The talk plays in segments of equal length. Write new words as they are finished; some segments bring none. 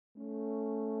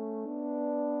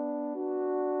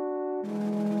Hello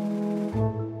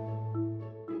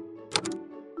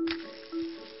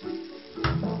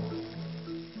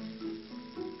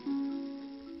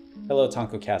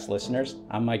TonkoCast listeners,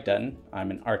 I'm Mike Dutton. I'm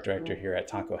an art director here at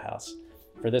Tonko House.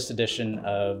 For this edition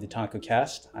of the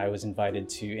TonkoCast, I was invited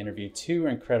to interview two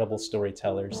incredible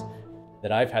storytellers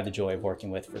that I've had the joy of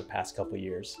working with for the past couple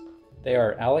years. They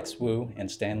are Alex Wu and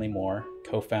Stanley Moore,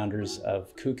 co-founders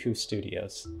of Cuckoo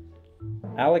Studios.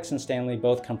 Alex and Stanley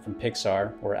both come from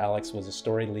Pixar, where Alex was a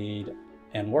story lead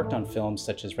and worked on films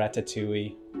such as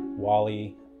Ratatouille,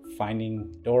 WALL-E,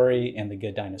 Finding Dory, and The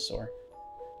Good Dinosaur.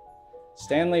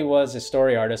 Stanley was a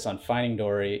story artist on Finding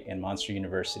Dory and Monster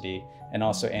University, and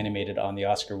also animated on the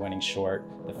Oscar-winning short,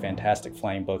 The Fantastic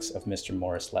Flying Books of Mr.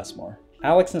 Morris Lesmore.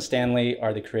 Alex and Stanley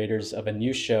are the creators of a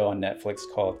new show on Netflix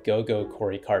called Go Go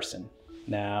Corey Carson.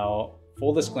 Now,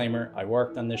 full disclaimer, I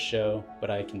worked on this show, but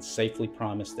I can safely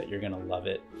promise that you're gonna love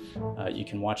it. You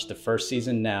can watch the first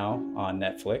season now on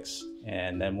Netflix,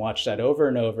 and then watch that over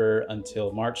and over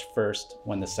until March 1st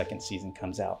when the second season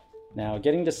comes out. Now,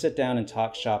 getting to sit down and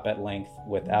talk shop at length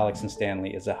with Alex and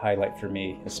Stanley is a highlight for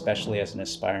me, especially as an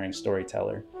aspiring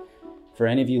storyteller. For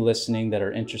any of you listening that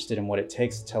are interested in what it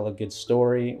takes to tell a good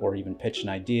story or even pitch an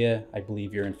idea, I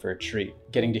believe you're in for a treat.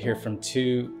 Getting to hear from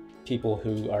two people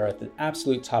who are at the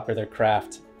absolute top of their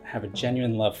craft, have a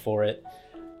genuine love for it,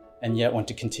 and yet want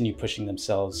to continue pushing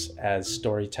themselves as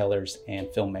storytellers and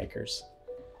filmmakers.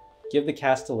 Give the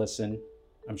cast a listen.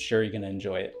 I'm sure you're going to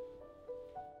enjoy it.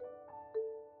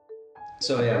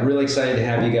 So yeah, I'm really excited to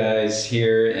have you guys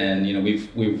here, and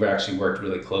we've actually worked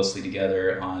really closely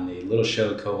together on a little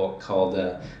show called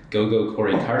Go Go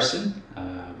Corey Carson,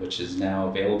 which is now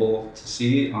available to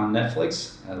see on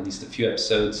Netflix, at least a few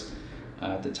episodes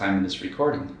at the time of this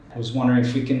recording. I was wondering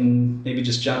if we can maybe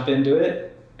just jump into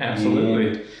it.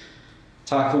 Absolutely.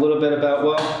 Talk a little bit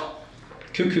about,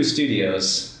 Cuckoo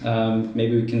Studios.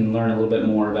 Maybe we can learn a little bit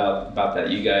more about that.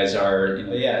 You guys are,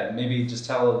 maybe just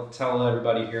tell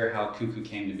everybody here how Cuckoo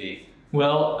came to be.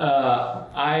 Well,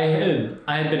 I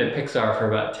had been at Pixar for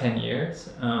about 10 years.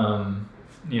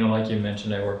 Like you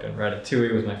mentioned, I worked on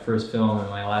Ratatouille, was my first film, and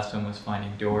my last film was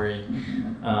Finding Dory.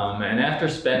 And after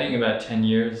spending about 10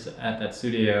 years at that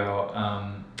studio,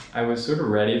 I was sort of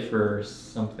ready for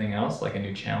something else, like a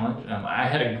new challenge. I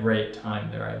had a great time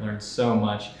there. I learned so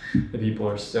much. The people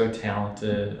are so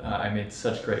talented. I made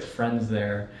such great friends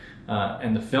there.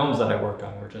 And the films that I worked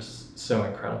on were just so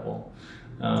incredible.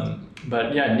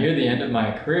 But yeah, near the end of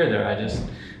my career there,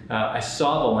 I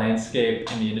saw the landscape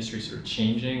in the industry sort of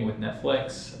changing with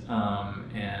Netflix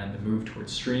and the move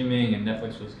towards streaming, and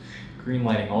Netflix was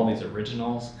greenlighting all these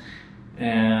originals.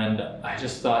 And I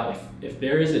just thought, if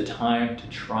there is a time to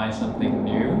try something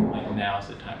new, like now's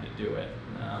the time to do it.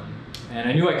 And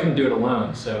I knew I couldn't do it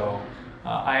alone, so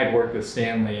I had worked with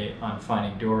Stanley on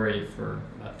Finding Dory for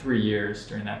about 3 years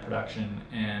during that production,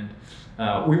 and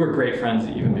we were great friends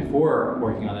even before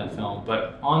working on that film.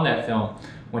 But on that film,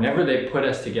 whenever they put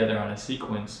us together on a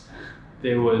sequence,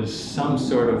 there was some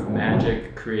sort of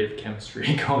magic creative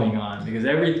chemistry going on, because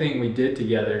everything we did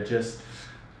together just,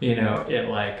 it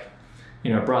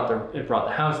brought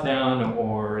the house down,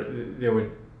 or there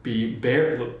would be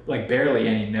barely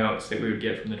any notes that we would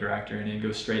get from the director, and it'd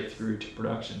go straight through to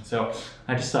production. So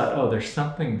I just thought, oh, there's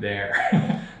something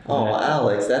there. Oh,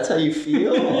 Alex, that's how you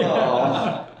feel?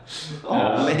 Yeah.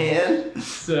 Oh, man.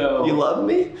 So you love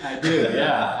me? I do,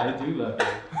 yeah, I do love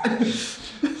you.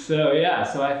 So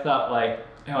I thought,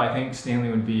 I think Stanley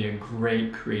would be a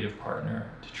great creative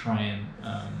partner to try and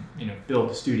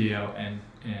build a studio and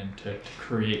to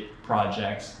create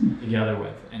projects together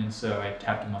with. And so I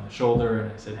tapped him on the shoulder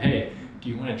and I said, hey, do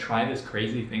you want to try this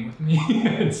crazy thing with me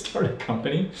and start a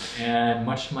company? And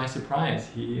much to my surprise,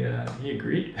 he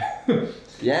agreed.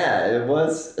 Yeah, it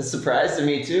was a surprise to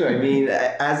me too. I mean,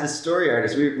 as a story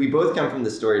artist, we both come from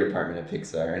the story department at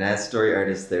Pixar, and as story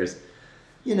artists, there's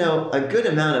a good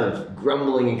amount of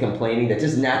grumbling and complaining that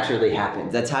just naturally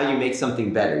happens. That's how you make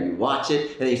something better. You watch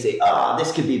it and then you say, oh,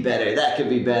 this could be better, that could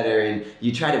be better, and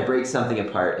you try to break something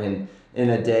apart. And in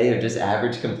a day of just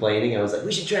average complaining, I was like,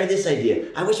 we should try this idea.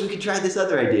 I wish we could try this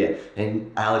other idea.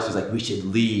 And Alex was like, we should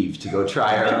leave to go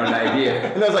try our own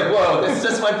idea. And I was like, whoa, this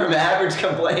just went from average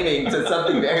complaining to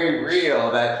something very real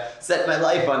that set my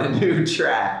life on a new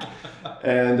track.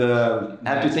 And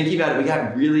after thinking about it, we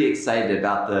got really excited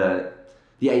about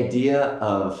the idea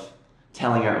of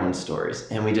telling our own stories.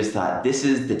 And we just thought, this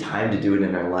is the time to do it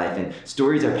in our life. And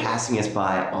stories are passing us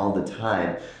by all the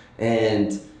time.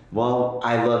 And while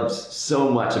I loved so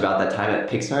much about that time at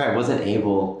Pixar, I wasn't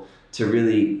able to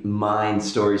really mine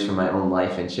stories from my own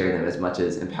life and share them as much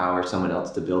as empower someone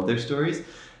else to build their stories.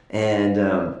 And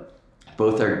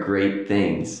both are great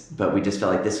things, but we just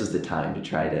felt like this was the time to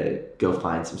try to go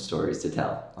find some stories to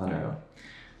tell on our own.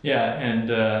 Yeah,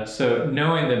 and so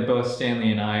knowing that both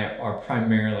Stanley and I are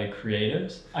primarily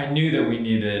creatives, I knew that we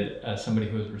needed somebody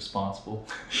who was responsible,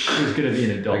 who was going to be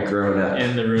an adult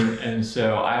in the room. And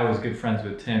so I was good friends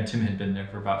with Tim. Tim had been there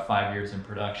for about 5 years in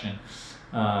production.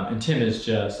 And Tim is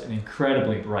just an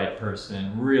incredibly bright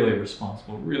person, really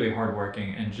responsible, really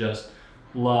hardworking, and just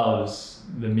loves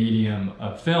the medium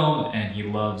of film, and he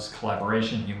loves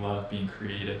collaboration. He loves being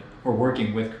creative or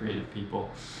working with creative people.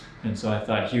 And so I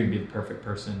thought he would be the perfect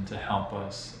person to help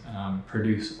us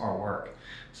produce our work.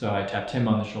 So I tapped him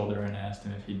on the shoulder and asked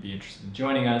him if he'd be interested in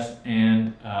joining us.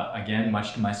 And again,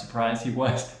 much to my surprise, he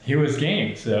was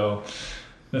game. So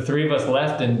the three of us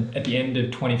left at the end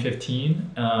of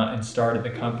 2015 and started the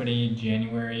company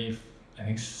January, I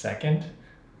think 2nd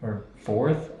or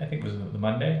 4th, I think was the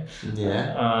Monday.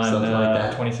 Yeah, something like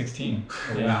that. 2016.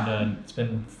 And it's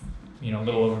been a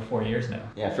little over 4 years now.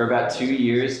 Yeah, for about 2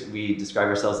 years, we described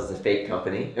ourselves as a fake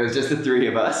company. It was just the three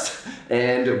of us,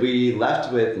 and we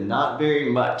left with not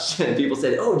very much. And people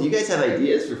said, "Oh, do you guys have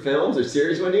ideas for films or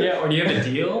series one year?" Yeah, or do you have a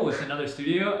deal with another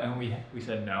studio? And we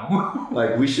said no.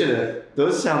 Like, we should have.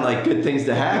 Those sound like good things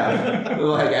to have,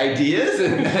 like ideas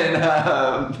and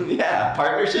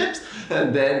partnerships.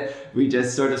 And then we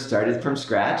just sort of started from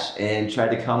scratch and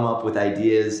tried to come up with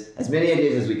ideas, as many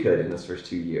ideas as we could in those first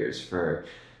 2 years for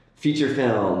feature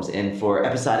films and for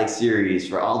episodic series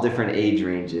for all different age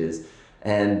ranges.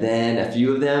 And then a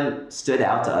few of them stood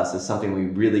out to us as something we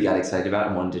really got excited about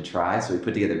and wanted to try. So we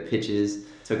put together pitches,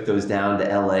 took those down to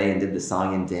LA and did the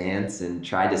song and dance and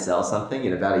tried to sell something.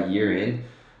 And about a year in,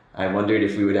 I wondered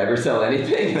if we would ever sell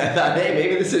anything. And I thought, hey,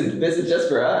 maybe this is just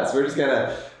for us. We're just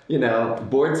gonna,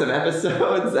 board some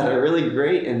episodes that are really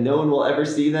great and no one will ever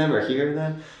see them or hear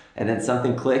them. And then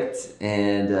something clicked,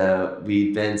 and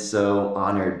we've been so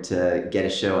honored to get a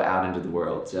show out into the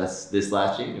world just this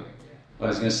last January. Well, I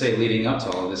was going to say, leading up to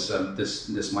all this,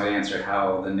 this might answer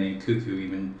how the name Cuckoo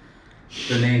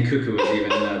was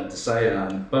even decided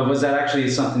on. But was that actually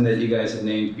something that you guys had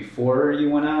named before you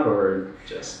went out, or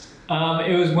just?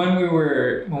 It was when we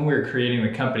were creating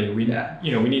the company. We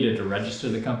needed to register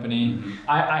the company. Mm-hmm.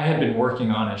 I had been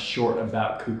working on a short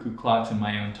about cuckoo clocks in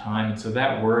my own time, and so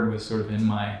that word was sort of in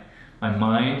my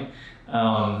mind.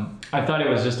 I thought it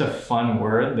was just a fun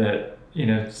word that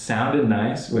sounded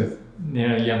nice with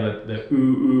you have the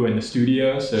ooh in the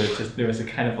studio, so there was a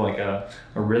kind of like a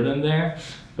rhythm there.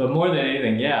 But more than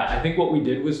anything, I think what we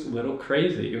did was a little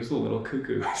crazy. It was a little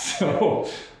cuckoo. So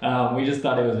we just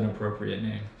thought it was an appropriate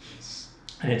name.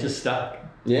 And it just stuck.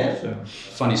 Yeah. So.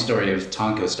 Funny story of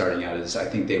Tonko starting out is I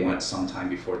think they went sometime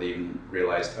before they even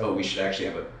realized, we should actually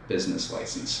have a business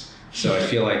license. So I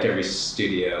feel like every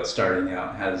studio starting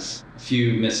out has a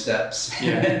few missteps.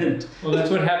 Yeah. Well,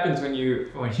 that's what happens when you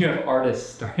have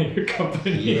artists starting your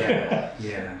company.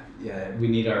 Yeah. We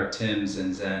need our Tims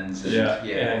and Zens. And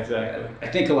yeah, exactly.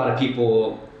 I think a lot of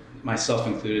people, myself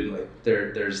included, like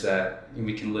there's that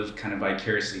we can live kind of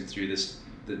vicariously through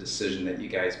the decision that you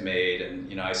guys made.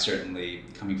 And I certainly,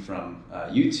 coming from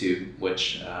YouTube,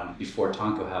 which before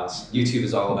Tonko House, YouTube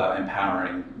is all about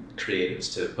empowering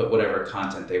creatives to put whatever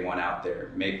content they want out there,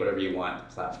 make whatever you want,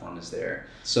 the platform is there.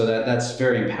 So that's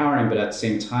very empowering, but at the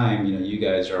same time, you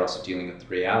guys are also dealing with the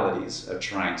realities of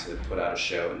trying to put out a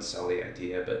show and sell the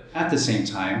idea. But at the same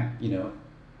time,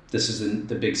 this is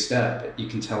the big step. You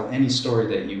can tell any story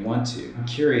that you want to. I'm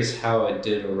curious how it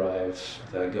did arrive,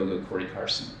 the Go-Go Corey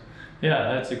Carson.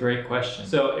 Yeah, that's a great question.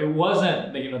 So it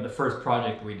wasn't the first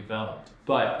project we developed,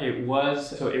 but it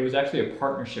was actually a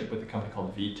partnership with a company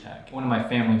called VTech. One of my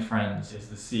family friends is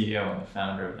the CEO and the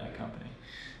founder of that company.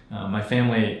 My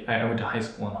family, I went to high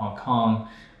school in Hong Kong.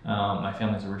 My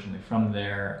family's originally from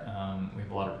there. We have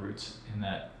a lot of roots in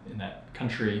that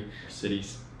country, city,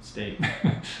 state,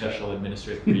 special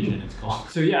administrative region it's called.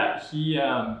 So he's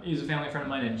a family friend of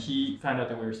mine, and he found out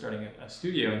that we were starting a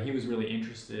studio, and he was really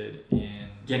interested in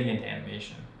getting into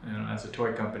animation. As a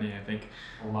toy company, I think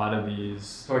a lot of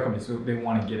these toy companies, they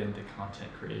want to get into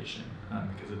content creation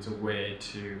because it's a way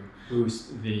to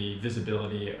boost the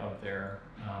visibility of their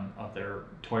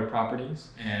toy properties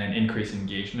and increase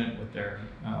engagement with their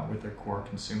core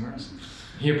consumers.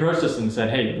 He approached us and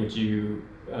said, "Hey, would you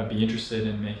be interested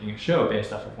in making a show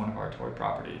based off of one of our toy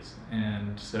properties?"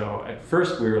 And so at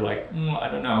first we were like, I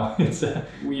don't know.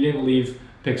 We didn't leave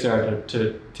Pixar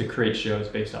to create shows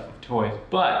based off of toys,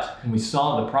 but when we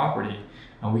saw the property,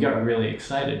 we got really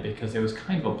excited because it was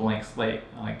kind of a blank slate.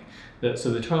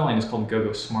 So the toy line is called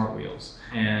Go-Go Smart Wheels,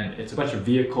 and it's a bunch of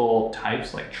vehicle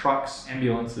types like trucks,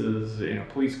 ambulances,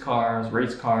 police cars,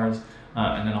 race cars,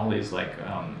 and then all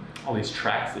these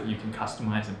tracks that you can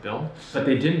customize and build. But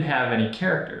they didn't have any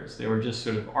characters. They were just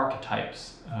sort of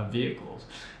archetypes of vehicles.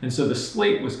 And so the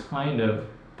slate was kind of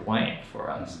blank for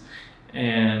us.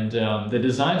 And the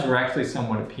designs were actually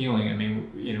somewhat appealing. I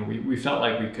mean, we felt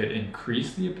like we could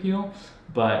increase the appeal,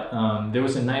 but there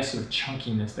was a nice sort of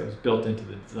chunkiness that was built into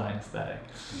the design aesthetic.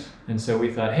 And so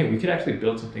we thought, hey, we could actually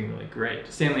build something really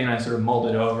great. Stanley and I sort of mulled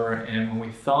it over, and when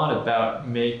we thought about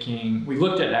we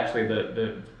looked at actually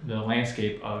the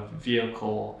landscape of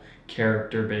vehicle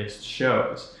character-based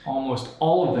shows. Almost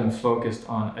all of them focused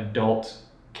on adult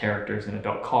characters in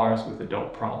adult cars with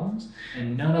adult problems,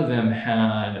 and none of them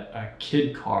had a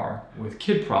kid car with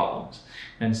kid problems.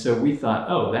 And so we thought,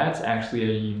 oh, that's actually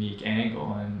a unique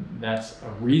angle, and that's a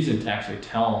reason to actually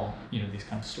tell these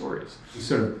kind of stories. We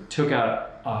sort of took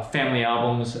out family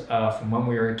albums from when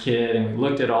we were a kid, and we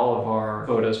looked at all of our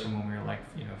photos from when we were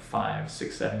 5,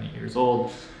 6, 7, 8 years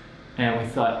old, and we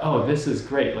thought, oh, this is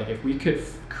great. Like, if we could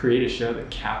create a show that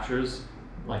captures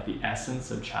the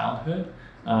essence of childhood,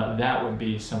 that would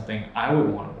be something I would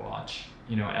want to watch,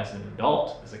 as an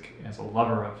adult, as a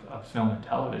lover of film and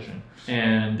television.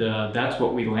 And that's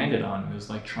what we landed on. It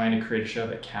was trying to create a show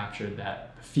that captured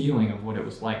that feeling of what it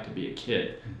was like to be a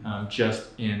kid, just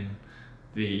in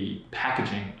the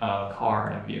packaging of car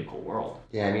and a vehicle world.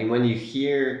 Yeah, I mean, when you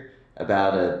hear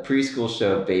about a preschool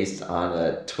show based on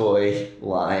a toy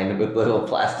line with little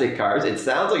plastic cars, it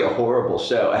sounds like a horrible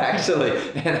show, actually.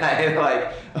 And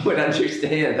I would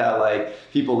understand how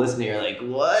people listening are like,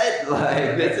 what?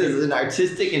 This is an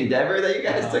artistic endeavor that you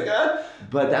guys took on?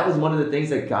 But that was one of the things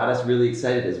that got us really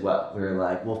excited as well. We were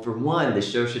like, well, for one, the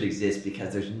show should exist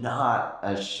because there's not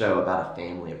a show about a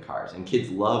family of cars, and kids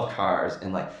love cars,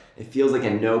 and it feels like a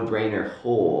no-brainer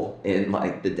hole in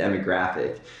the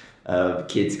demographic of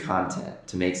kids content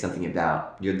to make something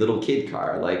about your little kid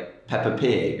car, like Peppa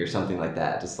Pig or something like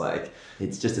that.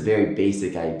 It's just a very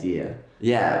basic idea.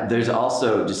 Yeah, there's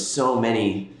also just so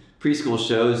many preschool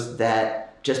shows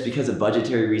that just because of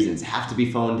budgetary reasons have to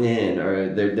be phoned in,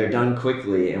 or they're done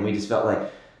quickly, and we just felt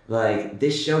like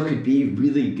this show could be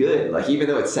really good. Even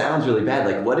though it sounds really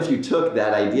bad, what if you took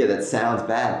that idea that sounds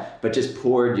bad but just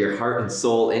poured your heart and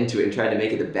soul into it and tried to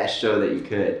make it the best show that you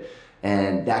could?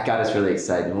 And that got us really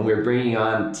excited. When we were bringing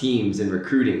on teams and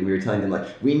recruiting, we were telling them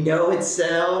we know it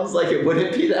sounds like it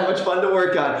wouldn't be that much fun to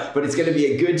work on, but it's gonna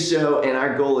be a good show, and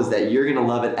our goal is that you're gonna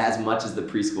love it as much as the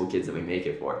preschool kids that we make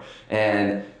it for.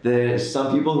 And there's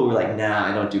some people who were like, nah,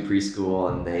 I don't do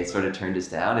preschool, and they sort of turned us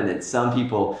down. And then some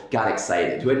people got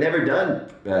excited who had never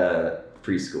done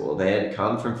preschool. They had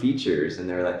come from features, and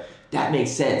they were like, that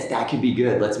makes sense, that could be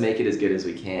good, let's make it as good as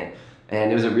we can. And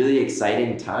it was a really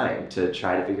exciting time to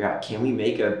try to figure out, can we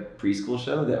make a preschool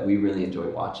show that we really enjoy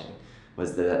watching?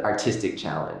 Was the artistic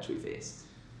challenge we faced.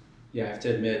 Yeah, I have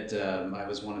to admit, I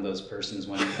was one of those persons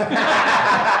when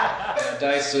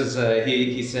Dice was,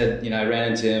 he said, I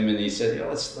ran into him and he said,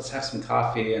 let's have some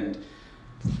coffee. And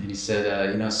he said,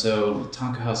 so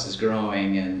Tonko House is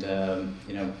growing, and,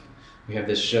 we have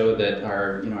this show that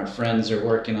our friends are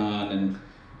working on. And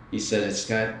he said,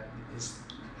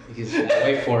 he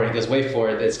goes, wait for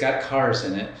it. It's got cars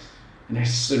in it. And I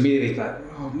just immediately thought,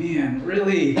 oh man,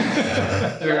 really?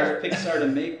 They're Pixar to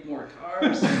make more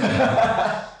cars?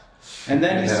 And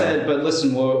then he said, but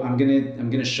listen, well, I'm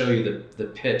gonna show you the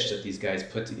pitch that these guys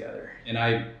put together.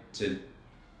 And to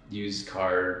use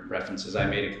car references, I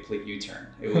made a complete U-turn.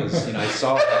 It was, I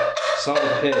saw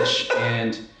the pitch,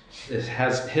 and it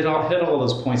has hit all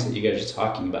those points that you guys are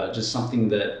talking about. Just something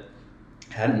that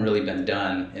hadn't really been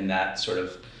done in that sort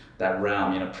of that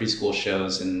realm, preschool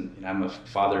shows. And I'm a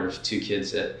father of 2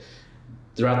 kids that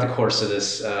throughout the course of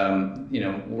this,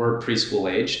 we're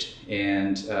preschool aged,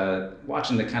 and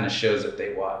watching the kind of shows that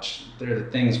they watch, they're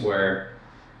the things where,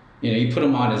 you put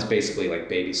them on as basically like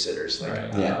babysitters.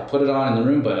 I'll put it on in the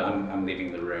room, but I'm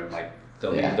leaving the room.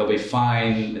 They'll be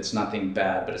fine. It's nothing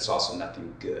bad, but it's also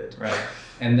nothing good. Right.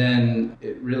 And then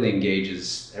it really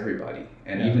engages everybody.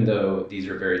 And even though these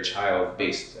are very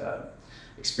child-based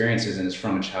experiences and it's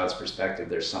from a child's perspective,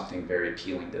 there's something very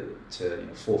appealing to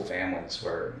full families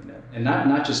where, and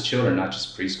not just children, not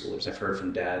just preschoolers. I've heard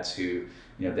from dads who,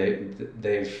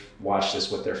 they've watched this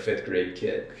with their 5th grade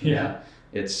kid. Yeah.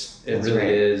 It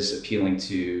really is appealing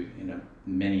to,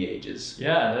 many ages.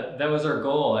 Yeah, that was our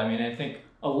goal. I mean, I think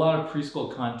a lot of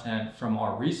preschool content from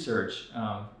our research,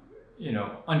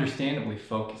 understandably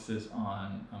focuses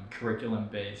on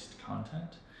curriculum-based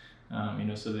content.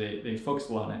 So they focus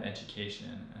a lot on education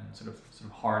and sort of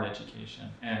hard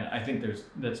education, and I think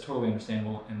that's totally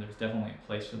understandable, and there's definitely a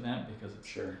place for that because it's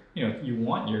Sure. You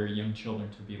want your young children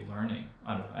to be learning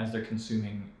as they're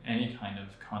consuming any kind of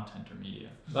content or media.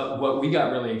 But what we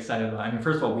got really excited about, I mean,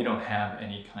 first of all, we don't have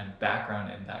any kind of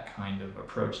background in that kind of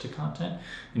approach to content.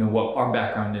 What our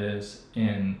background is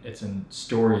it's in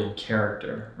story and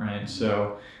character, right?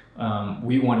 So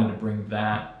we wanted to bring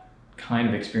that kind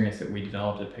of experience that we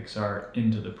developed at Pixar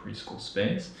into the preschool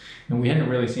space, and we hadn't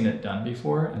really seen it done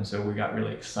before, and so we got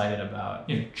really excited about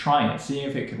trying it, seeing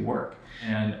if it could work.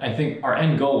 And I think our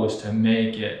end goal was to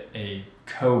make it a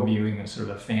co-viewing and sort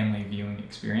of a family viewing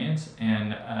experience,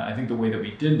 and I think the way that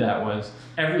we did that was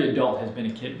every adult has been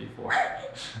a kid before,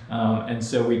 and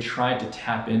so we tried to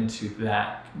tap into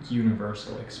that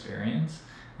universal experience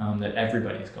that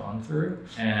everybody's gone through,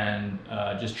 and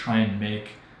just try and make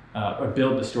or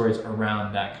build the stories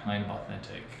around that kind of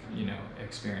authentic,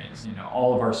 experience.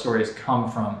 All of our stories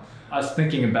come from us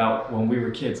thinking about when we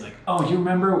were kids, like, oh, you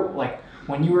remember like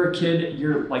when you were a kid,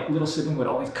 your like little sibling would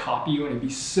always copy you and it'd be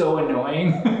so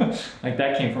annoying. Like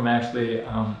that came from actually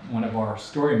one of our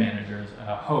story managers,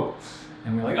 Hope.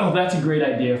 And we're like, oh, that's a great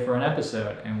idea for an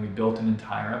episode. And we built an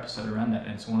entire episode around that.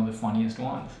 And it's one of the funniest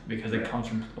ones because it comes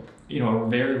from, a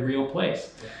very real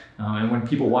place. And when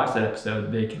people watch that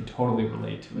episode, they can totally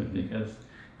relate to it because,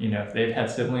 if they've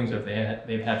had siblings or if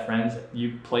they've had friends,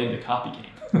 you played the copy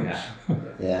game.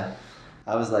 Yeah.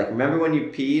 I was like, remember when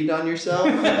you peed on yourself?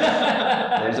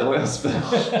 There's an oil spill.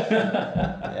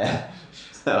 Yeah.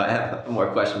 So I have a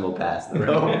more questionable past than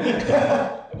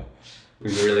Were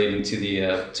you relating to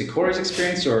the to Corey's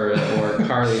experience or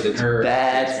Carly her?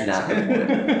 That's not the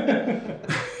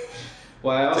point.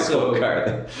 Well, I also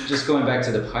just going back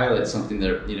to the pilot, something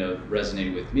that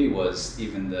resonated with me was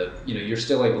even you're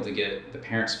still able to get the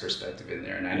parents' perspective in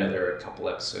there, and I know there are a couple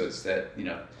episodes that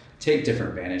take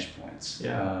different vantage points.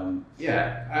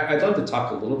 I'd love to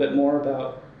talk a little bit more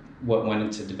about what went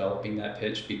into developing that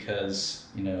pitch because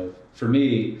for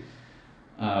me,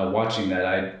 watching that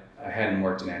I hadn't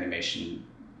worked in animation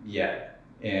yet,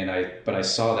 but I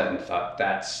saw that and thought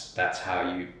that's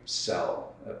how you sell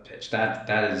a pitch. That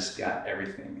has got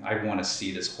everything. I want to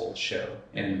see this whole show,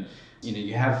 and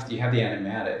you have the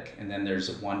animatic, and then there's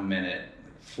a 1 minute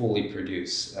fully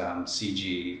produced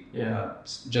CG,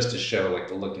 just to show like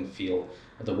the look and feel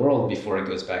of the world before it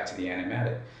goes back to the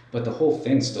animatic. But the whole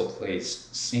thing still plays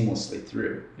seamlessly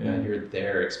through. You're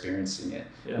there experiencing it,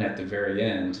 and at the very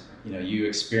end, you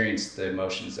experience the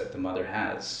emotions that the mother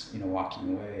has,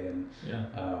 walking away, and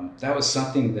that was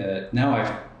something that now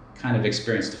I've kind of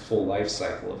experienced the full life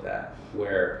cycle of that,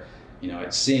 where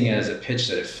seeing it as a pitch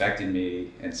that affected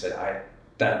me and said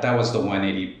that was the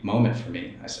 180 moment for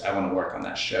me. I said, I want to work on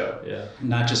that show.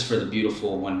 Not just for the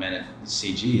beautiful 1 minute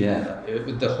CG.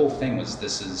 The whole thing was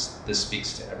this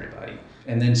speaks to everybody.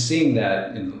 And then seeing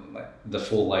that in the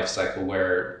full life cycle,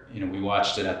 where we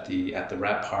watched it at the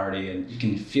wrap party, and you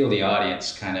can feel the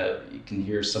audience you can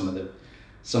hear some of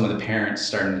the parents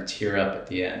starting to tear up at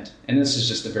the end. And this is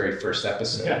just the very first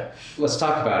episode. Let's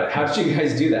talk about it. How did you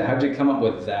guys do that? How did you come up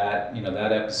with that,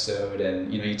 that episode?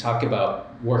 And, you talk about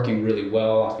working really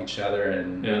well off each other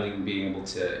and really being able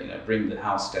to, bring the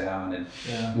house down.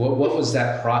 And what was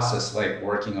that process like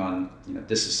working on,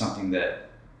 this is something that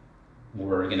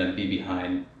we're going to be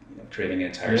behind, creating an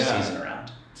entire season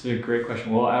around? It's a great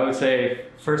question. Well, I would say,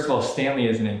 first of all, Stanley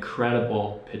is an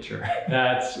incredible pitcher.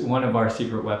 That's one of our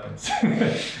secret weapons.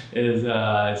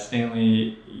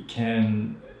 Stanley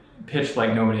can pitch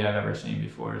like nobody I've ever seen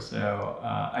before. So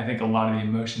I think a lot of the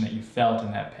emotion that you felt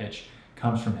in that pitch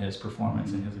comes from his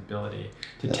performance and his ability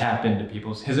to tap into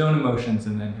his own emotions,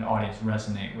 and then an audience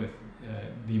resonate with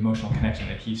the emotional connection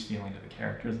that he's feeling to the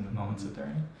characters and the moments that they're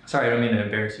in. Sorry, I don't mean to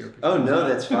embarrass you. Oh no,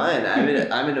 that's fine.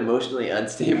 I'm an emotionally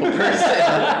unstable person.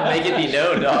 Make it be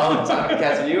known to all of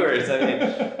Talkcast viewers.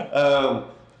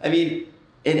 I mean,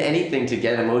 in anything to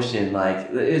get emotion, like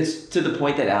it's to the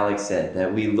point that Alex said,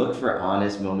 that we look for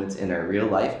honest moments in our real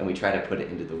life and we try to put it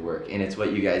into the work. And it's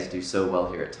what you guys do so well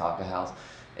here at Taco House,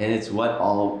 and it's what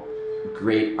all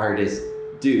great artists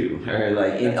do, or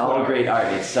like in all great art,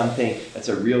 it's something that's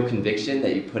a real conviction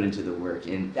that you put into the work,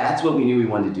 and that's what we knew we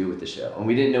wanted to do with the show. And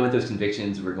we didn't know what those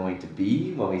convictions were going to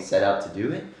be when we set out to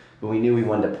do it, but we knew we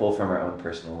wanted to pull from our own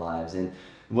personal lives. And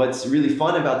what's really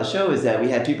fun about the show is that we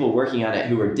had people working on it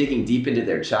who were digging deep into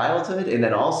their childhood, and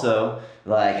then also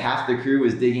like half the crew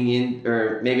was digging in,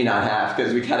 or maybe not half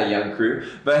because we got a young crew,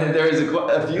 but there was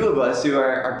a few of us who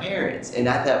are parents, and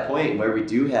at that point where we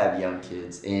do have young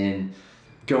kids and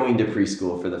going to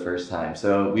preschool for the first time.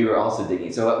 So we were also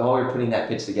digging. So while we were putting that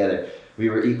pitch together, we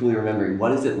were equally remembering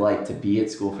what is it like to be at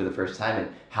school for the first time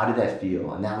and how did that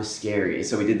feel? And that was scary.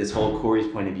 So we did this whole Corey's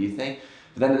point of view thing.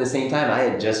 But then at the same time, I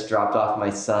had just dropped off my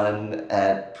son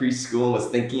at preschool and was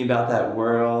thinking about that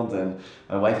world, and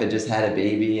my wife had just had a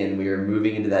baby, and we were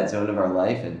moving into that zone of our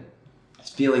life and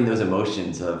feeling those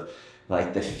emotions of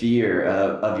like the fear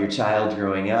of your child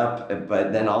growing up,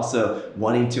 but then also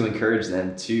wanting to encourage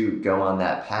them to go on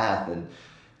that path, and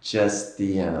just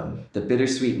the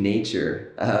bittersweet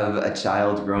nature of a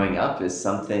child growing up is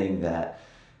something that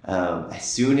as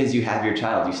soon as you have your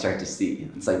child, you start to see.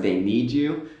 It's like they need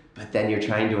you, but then you're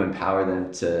trying to empower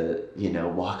them to,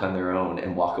 walk on their own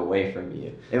and walk away from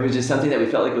you. It was just something that we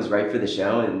felt like was right for the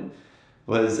show, and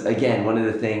was, again, one of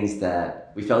the things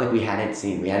that we felt like we hadn't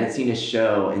seen. We hadn't seen a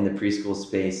show in the preschool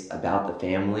space about the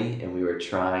family, and we were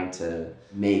trying to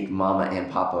make Mama and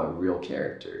Papa real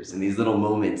characters. And these little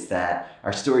moments that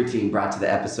our story team brought to the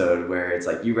episode where it's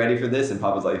like, you ready for this? And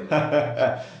Papa's like,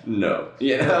 no. And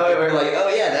we're like,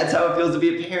 oh yeah, that's how it feels to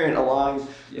be a parent along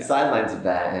the sidelines of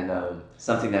that. And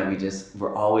something that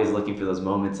we're always looking for those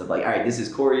moments of like, all right, this is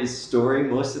Corey's story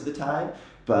most of the time,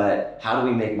 but how do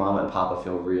we make Mama and Papa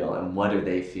feel real, and what are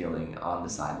they feeling on the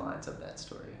sidelines of that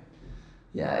story?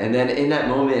 Yeah, and then in that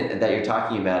moment that you're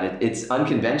talking about, it's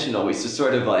unconventional. We just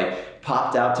sort of like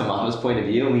popped out to Mama's point of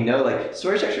view, and we know like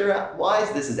story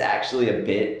structure-wise, this is actually a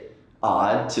bit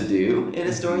odd to do in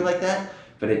a story like that,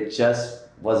 but it just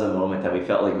was a moment that we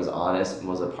felt like was honest and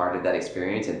was a part of that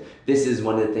experience. And this is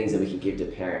one of the things that we can give to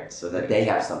parents so that they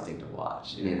have something to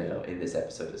watch, in this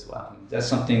episode as well. That's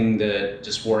something that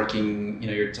just working,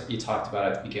 you talked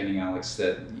about at the beginning, Alex,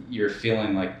 that you're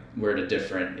feeling like we're at a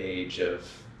different age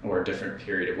or a different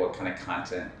period of what kind of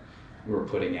content we're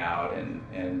putting out,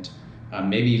 and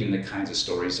maybe even the kinds of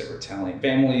stories that we're telling.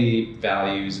 Family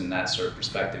values and that sort of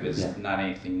perspective is not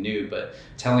anything new, but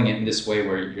telling it in this way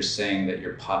where you're saying that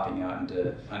you're popping out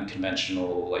into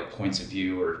unconventional like points of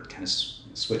view or kind of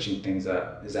switching things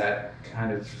up. Is that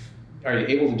are you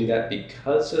able to do that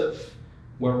because of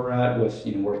where we're at with,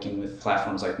 working with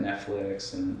platforms like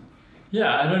Netflix and...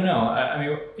 Yeah, I don't know. I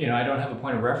mean, I don't have a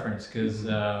point of reference because,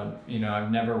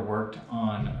 I've never worked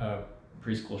on a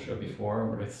preschool show before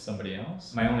with somebody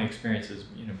else. My only experience is,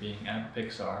 being at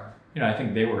Pixar. I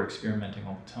think they were experimenting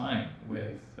all the time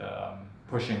with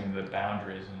pushing the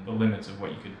boundaries and the limits of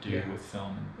what you could do with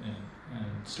film and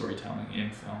storytelling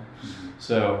in film. Mm-hmm.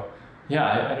 So,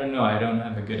 I don't know. I don't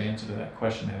have a good answer to that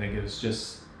question. I think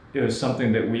it was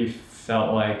something that we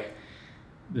felt like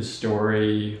the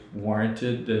story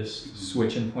warranted this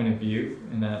switch in point of view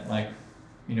in that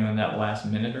in that last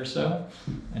minute or so,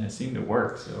 and it seemed to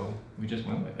work, so we just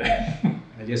went with it.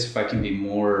 I guess if I can be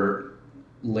more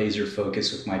laser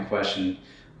focused with my question,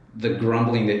 the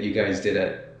grumbling that you guys did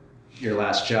at your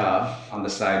last job on the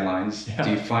sidelines, do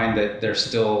you find that there's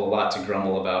still a lot to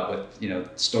grumble about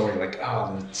with, story like,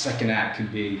 oh, the second act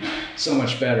could be so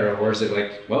much better, or is it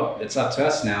like, well, it's up to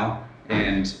us now,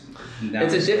 and now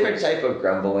it's a different type of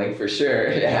grumbling for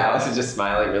sure. Yeah, Alice is just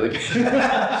smiling really big.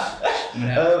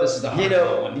 This is the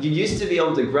hard one. You used to be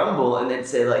able to grumble and then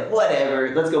say like,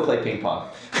 whatever, let's go play ping pong.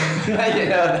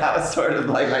 That was sort of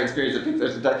like my experience at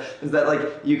Pixar sometimes, is that like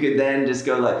you could then just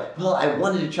go like, well, I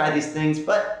wanted to try these things,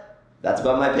 but that's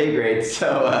above my pay grade.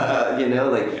 So,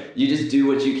 like you just do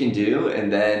what you can do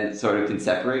and then sort of can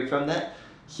separate from that.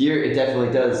 Here, it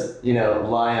definitely does,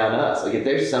 lie on us. Like if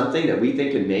there's something that we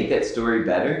think could make that story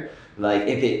better, like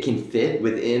if it can fit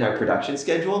within our production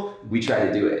schedule, we try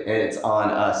to do it, and it's on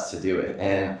us to do it.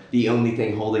 And the only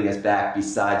thing holding us back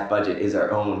besides budget is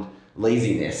our own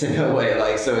laziness in a way.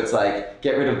 Like, so it's like,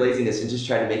 get rid of laziness and just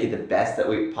try to make it the best that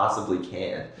we possibly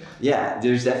can. Yeah,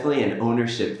 there's definitely an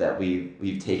ownership that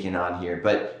we've taken on here,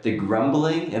 but the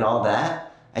grumbling and all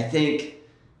that, I think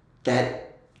that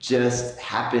just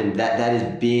happened. That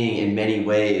is being in many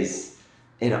ways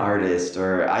an artist,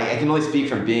 or I can only speak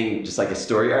from being just like a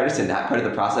story artist in that part of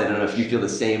the process. I don't know if you feel the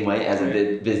same way as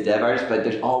a biz dev artist, but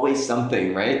there's always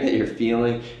something, right, that you're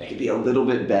feeling that could be a little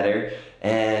bit better.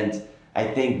 And I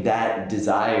think that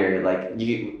desire,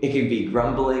 it could be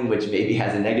grumbling, which maybe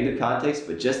has a negative context,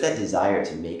 but just that desire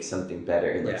to make something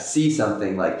better and see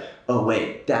something like, oh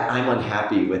wait, that I'm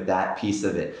unhappy with that piece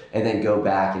of it, and then go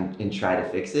back and try to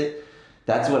fix it.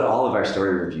 That's what all of our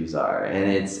story reviews are.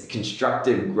 And it's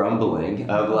constructive grumbling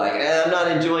of like, I'm not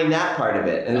enjoying that part of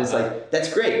it. And it's like,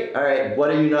 that's great. All right, what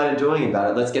are you not enjoying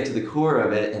about it? Let's get to the core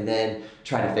of it and then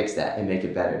try to fix that and make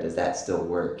it better. Does that still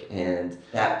work? And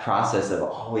that process of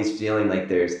always feeling like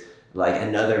there's like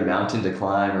another mountain to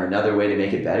climb or another way to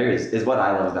make it better is what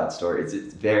I love about stories.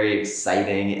 It's very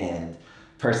exciting, and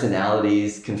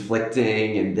personalities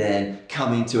conflicting and then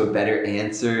coming to a better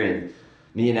answer. And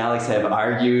me and Alex have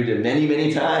argued many,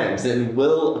 many times and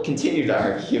will continue to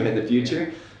argue in the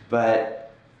future.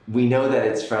 But we know that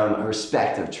it's from a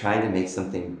respect of trying to make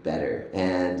something better.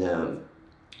 And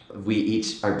we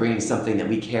each are bringing something that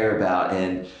we care about,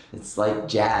 and it's like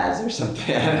jazz or something.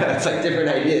 It's like different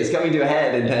ideas coming to a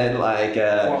head and then like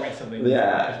forming something.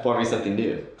 Yeah, forming something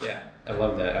new. Yeah, I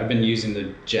love that. I've been using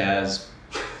the jazz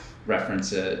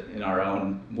reference in our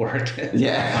own work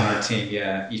Yeah. on our team.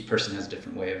 Yeah, each person has a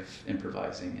different way of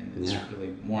improvising, and it's Yeah.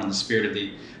 really more in the spirit of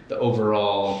the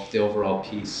overall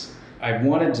piece. I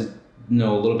wanted to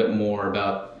know a little bit more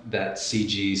about that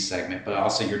CG segment, but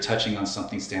also you're touching on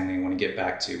something, Stanley, I want to get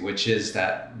back to, which is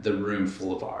that the room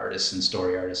full of artists and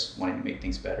story artists wanting to make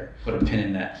things better. Put a pin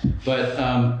in that. But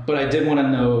I did want to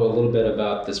know a little bit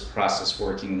about this process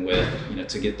working with,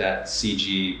 to get that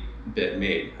CG bit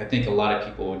made. I think a lot of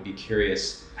people would be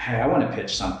curious, hey, I want to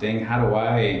pitch something. How do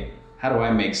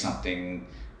I make something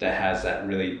that has that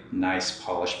really nice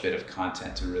polished bit of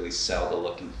content to really sell the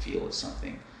look and feel of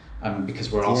something?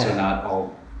 Because we're also not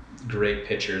all great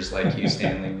pitchers like you,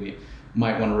 Stanley. We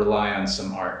might want to rely on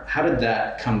some art. How did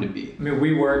that come to be? I mean,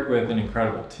 we worked with an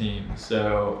incredible team.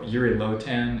 So Yuri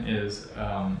Lotan is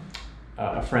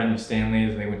a friend of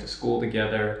Stanley's, and they went to school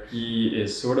together. He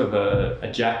is sort of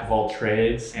a jack of all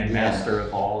trades and master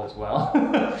of all as well.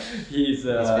 He's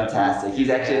fantastic.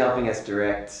 He's actually helping us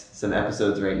direct some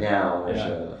episodes right now on our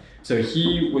show. So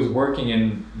he was working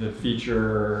in the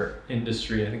feature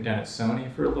industry, I think down at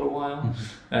Sony for a little while.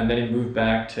 And then he moved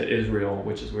back to Israel,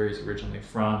 which is where he's originally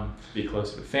from, to be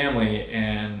closer to family.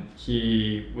 And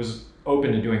he was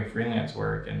open to doing freelance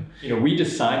work. And, we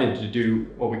decided to do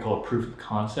what we call a proof of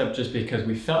concept, just because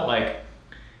we felt like,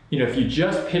 if you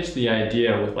just pitch the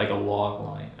idea with like a log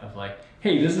line of like,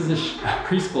 hey, this is a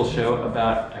preschool show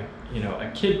about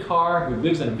a kid car who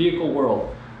lives in a vehicle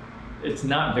world, it's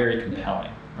not very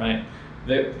compelling. Right.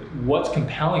 What's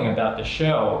compelling about the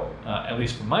show, at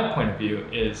least from my point of view,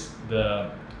 is the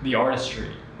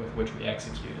artistry with which we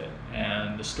execute it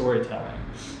and the storytelling.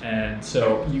 And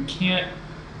so you can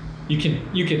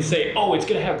say, oh, it's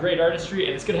going to have great artistry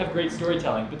and it's going to have great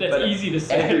storytelling, but that's easy to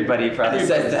say. Everybody probably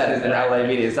says that in an LA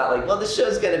media. It's not like, well, the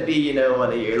show's going to be,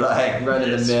 one of your like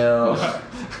run-of-the-mill,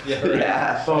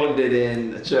 phoned it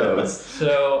in shows.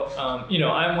 So,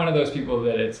 I'm one of those people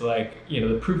that it's like,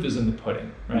 the proof is in the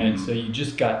pudding, right? So you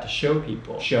just got to show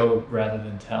people, show rather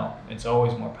than tell. It's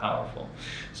always more powerful.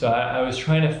 So I was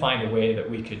trying to find a way that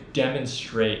we could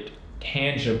demonstrate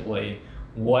tangibly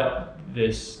what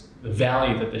the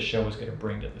value that this show was going to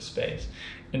bring to the space.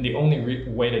 And the only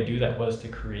way to do that was to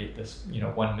create this,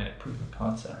 1 minute proof of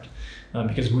concept.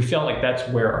 Because we felt like that's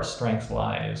where our strengths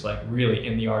lie, is like really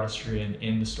in the artistry and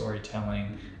in the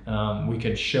storytelling. We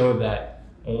could show that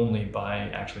only by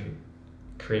actually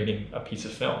creating a piece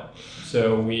of film.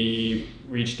 So we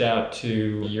reached out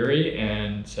to Yuri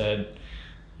and said,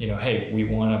 hey, we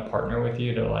want to partner with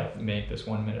you to like make this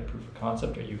 1 minute proof of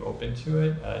concept. Are you open to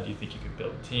it? Do you think you could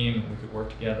build a team and we could work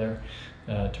together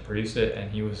to produce it?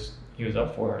 And he was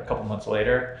up for it a couple months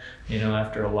later,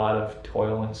 after a lot of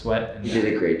toil and sweat. And he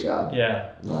did a great job. Yeah.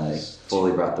 Like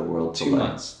fully brought the world to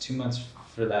life. 2 months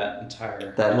for that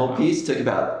entire... That whole piece took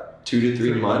about 2 to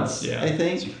 3 months, yeah. I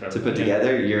think, to put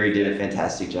together. Yuri did a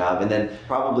fantastic job. And then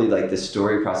probably like the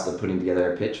story process of putting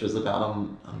together a pitch was about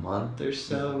a month or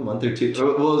so, a month or two.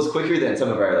 Well, it was quicker than some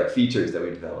of our like features that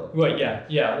we developed. Well,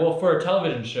 yeah. Well, for a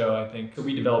television show, I think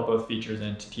we develop both features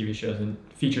and TV shows, and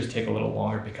features take a little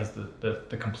longer because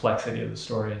the complexity of the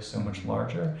story is so much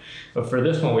larger. But for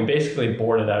this one, we basically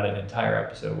boarded out an entire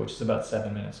episode, which is about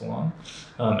 7 minutes long.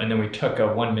 And then we took a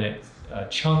 1 minute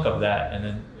chunk of that and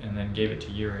then gave it to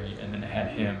Yuri and then had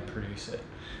him produce it.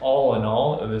 All in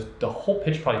all, the whole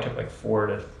pitch probably took like 4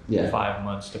 to 5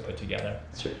 months to put together.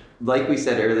 Sure. Like we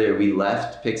said earlier, we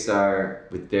left Pixar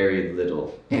with very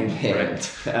little in hand,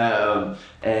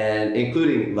 and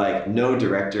including like no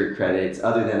director credits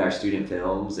other than our student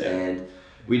films. And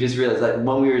we just realized that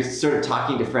when we were sort of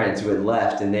talking to friends who had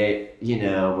left and they,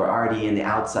 were already in the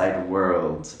outside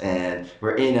world and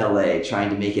were in LA trying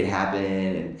to make it happen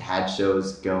and had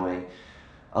shows going,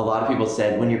 a lot of people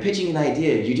said, when you're pitching an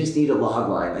idea, you just need a log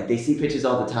line. Like they see pitches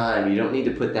all the time. You don't need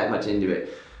to put that much into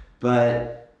it.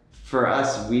 But for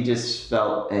us, we just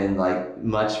felt, and like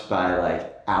much by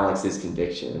like Alex's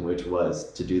conviction, which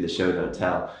was to do the show don't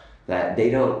tell, that they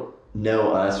don't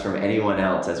know us from anyone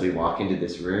else as we walk into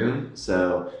this room.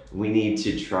 So we need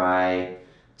to try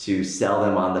to sell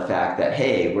them on the fact that,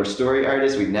 hey, we're story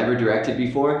artists, we've never directed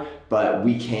before, but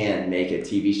we can make a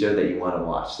TV show that you want to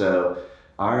watch. So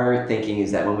our thinking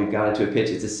is that when we've gone into a pitch,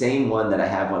 it's the same one that I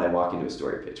have when I walk into a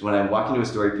story pitch. When I walk into a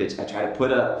story pitch, I try to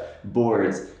put up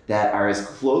boards that are as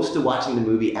close to watching the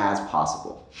movie as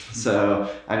possible.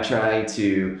 So I'm trying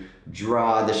to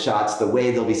draw the shots the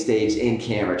way they'll be staged in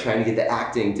camera, trying to get the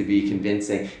acting to be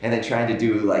convincing, and then trying to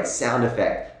do like sound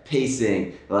effect,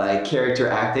 pacing, like character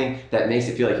acting that makes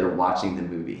it feel like you're watching the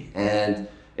movie. And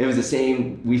it was the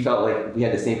same, we felt like we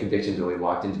had the same convictions when we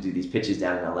walked in to do these pitches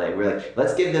down in LA. We're like,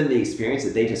 let's give them the experience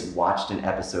that they just watched an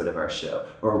episode of our show,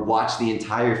 or watched the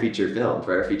entire feature film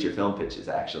for our feature film pitches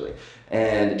actually,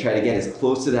 and try to get as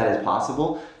close to that as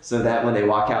possible so that when they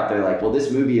walk out, they're like, well, this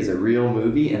movie is a real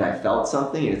movie and I felt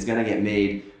something and it's gonna get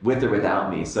made with or without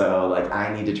me. So like,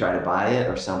 I need to try to buy it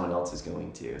or someone else is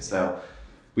going to. So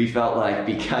we felt like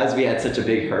because we had such a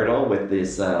big hurdle with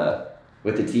this,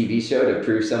 with the TV show to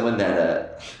prove someone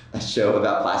that a show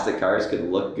about plastic cars could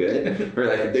look good. We're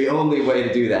like, the only way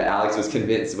to do that, Alex was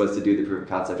convinced, was to do the proof of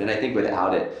concept. And I think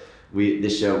without it,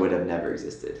 this show would have never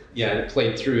existed. Yeah, it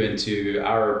played through into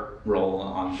our role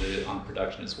on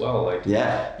production as well. Like,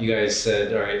 yeah, you guys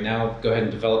said, all right, now go ahead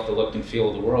and develop the look and feel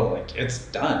of the world. Like, it's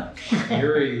done.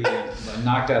 Yuri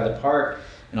knocked out of the park.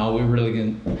 And all we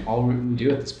do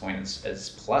at this point is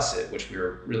plus it, which we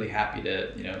were really happy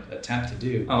to, attempt to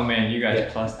do. Oh man, you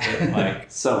guys plussed it like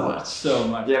so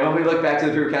much. Yeah, when we look back to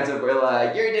the proof of concept, we're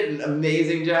like, Yuri did an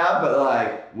amazing job, but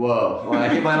like, whoa,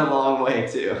 like he went a long way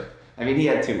too. I mean, he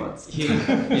had 2 months.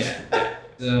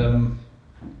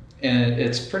 And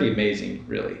it's pretty amazing,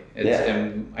 really.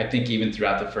 And I think even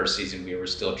throughout the first season, we were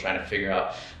still trying to figure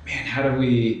out, man, how do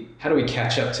we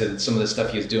catch up to some of the stuff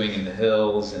he was doing in the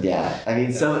hills? And, I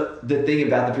mean, so the thing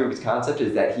about the proof of concept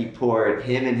is that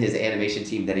him and his animation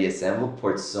team that he assembled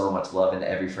poured so much love into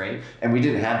every frame, and we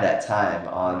didn't have that time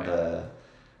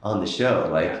on the show.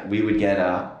 Like we would get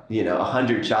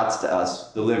 100 shots to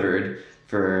us delivered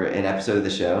for an episode of the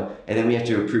show, and then we have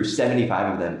to approve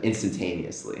 75 of them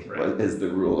instantaneously, is the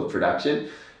rule of production.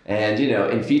 And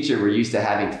in feature, we're used to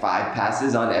having 5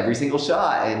 passes on every single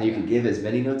shot, and you can give as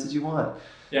many notes as you want.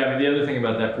 Yeah, I mean, the other thing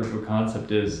about that proof of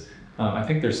concept is I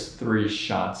think there's 3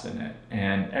 shots in it,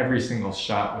 and every single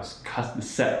shot the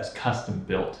set was custom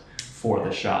built for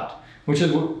the shot, which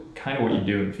is kind of what you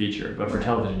do in feature. But for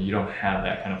television, you don't have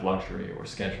that kind of luxury or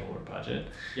schedule or budget.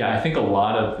 Yeah, I think a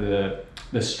lot of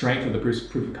the strength of the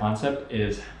proof of concept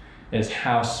is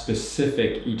how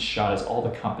specific each shot is. All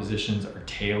the compositions are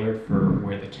tailored for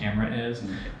where the camera is.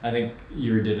 Mm-hmm. I think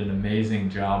you did an amazing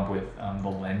job with the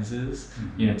lenses,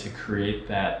 to create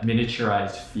that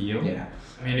miniaturized feel. Yeah.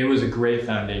 I mean, it was a great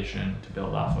foundation to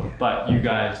build off of, but you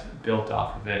guys built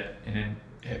off of it in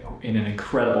an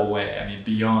incredible way. I mean,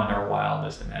 beyond our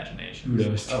wildest imagination.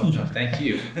 Thank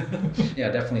you.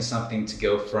 Yeah, definitely something to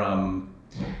go from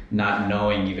not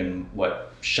knowing even what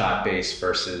shot-based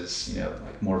versus,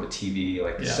 like more of a TV,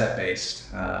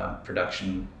 set-based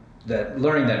production. That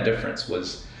learning that difference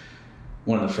was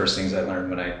one of the first things I learned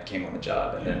when I came on the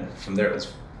job, and then from there it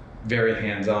was very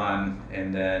hands-on,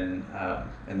 and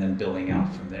then building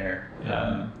out from there.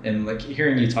 And like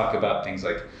hearing you talk about things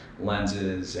like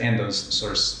lenses and those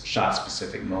sort of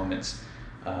shot-specific moments,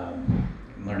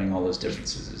 learning all those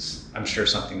differences is, I'm sure,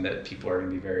 something that people are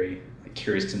going to be very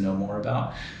curious to know more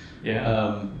about.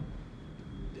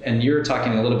 And you're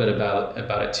talking a little bit about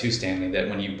it too, Stanley, that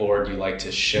when you board, you like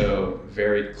to show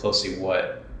very closely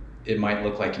what it might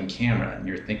look like in camera, and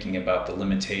you're thinking about the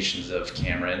limitations of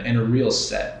camera and a real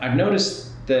set. I've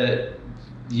noticed that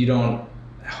you don't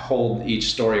hold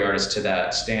each story artist to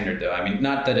that standard, though. I mean,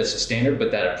 not that it's a standard,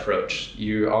 but that approach.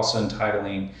 You're also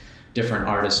entitling different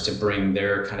artists to bring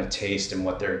their kind of taste and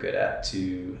what they're good at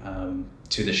to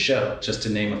the show. Just to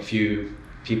name a few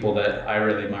people that I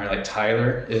really admire, like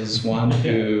Tyler is one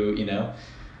who,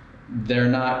 they're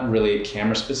not really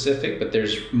camera specific, but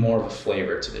there's more of a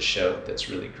flavor to the show that's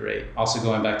really great. Also,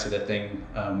 going back to the thing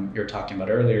you were talking about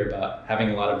earlier about having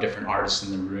a lot of different artists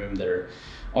in the room that are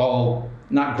all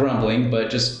not grumbling, but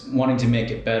just wanting to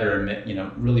make it better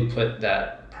and, really put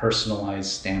that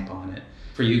personalized stamp on it.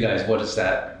 For you guys, what's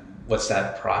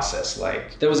that process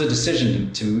like? There was a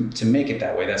decision to make it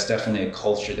that way. That's definitely a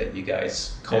culture that you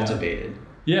guys cultivated.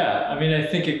 Yeah, I mean, I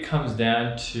think it comes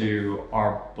down to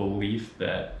our belief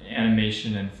that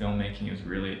animation and filmmaking is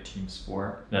really a team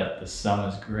sport, that the sum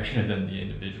is greater than the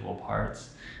individual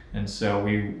parts. And so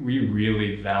we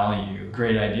really value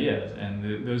great ideas,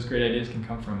 and those great ideas can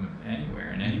come from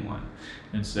anywhere and anyone.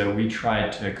 And so we try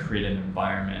to create an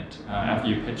environment. After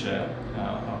you pitch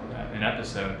an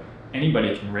episode,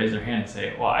 anybody can raise their hand and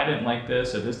say, well, I didn't like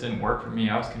this, or this didn't work for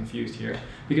me, I was confused here.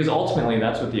 Because ultimately,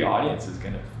 that's what the audience is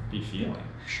going to be feeling.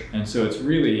 Sure. And so it's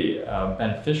really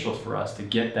beneficial for us to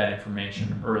get that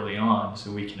information early on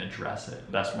so we can address it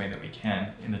the best way that we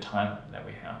can in the time that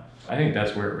we have. I think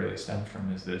that's where it really stems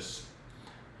from, is this,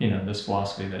 this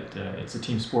philosophy that it's a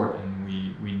team sport and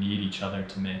we need each other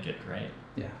to make it great.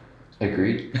 Yeah.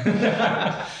 Agreed.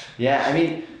 Yeah, I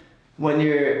mean, when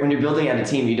you're building out a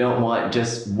team, you don't want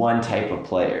just one type of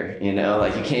player,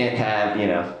 like you can't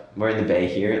have, we're in the Bay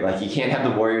here, like you can't have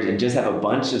the Warriors and just have a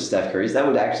bunch of Steph Currys. That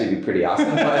would actually be pretty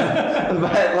awesome.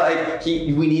 But like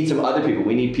we need some other people.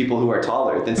 We need people who are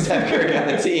taller than Steph Curry on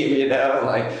the team,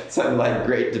 like some like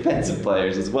great defensive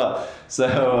players as well.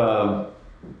 So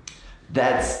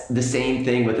that's the same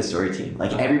thing with the story team.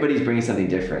 Like everybody's bringing something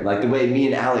different. Like the way me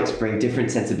and Alex bring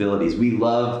different sensibilities. We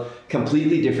love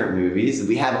completely different movies.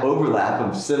 We have overlap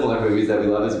of similar movies that we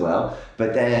love as well.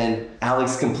 But then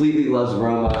Alex completely loves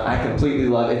Roma. I completely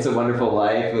love It's a Wonderful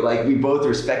Life. But like we both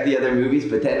respect the other movies,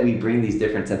 but then we bring these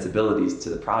different sensibilities to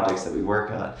the projects that we work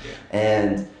on.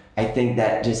 And I think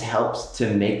that just helps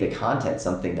to make the content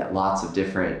something that lots of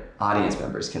different audience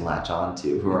members can latch on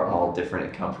to, who are all different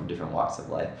and come from different walks of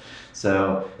life.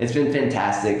 So it's been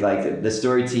fantastic. Like the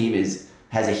story team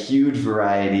has a huge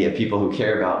variety of people who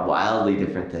care about wildly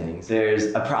different things.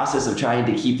 There's a process of trying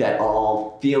to keep that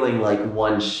all feeling like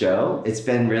one show. It's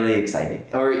been really exciting.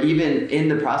 Or even in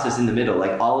the process in the middle,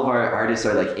 like all of our artists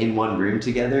are like in one room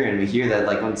together, and we hear that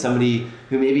like when somebody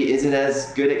who maybe isn't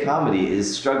as good at comedy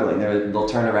is struggling, they'll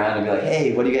turn around and be like,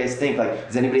 hey, what do you guys think? Like,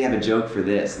 does anybody have a joke for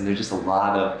this? And there's just a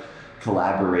lot of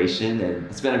collaboration, and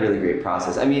it's been a really great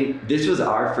process. I mean, this was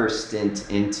our first stint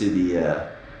into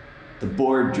the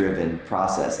board-driven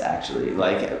process, actually.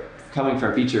 Like coming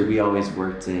from feature, we always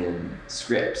worked in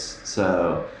scripts.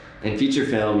 So in feature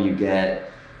film, you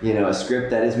get, a script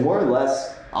that is more or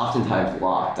less oftentimes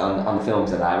locked on the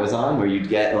films that I was on, where you'd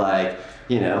get like,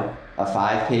 a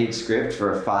 5-page script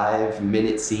for a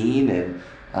 5-minute scene,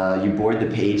 and you board the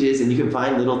pages, and you can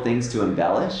find little things to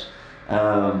embellish.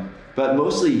 But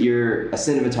mostly you're a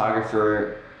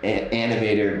cinematographer,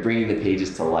 animator, bringing the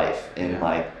pages to life in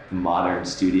like modern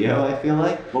studio, I feel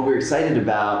like. What we're excited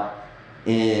about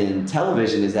in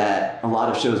television is that a lot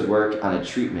of shows work on a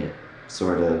treatment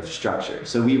sort of structure.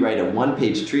 So we write a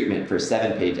 1-page treatment for a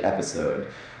 7-page episode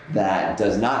that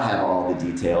does not have all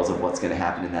the details of what's going to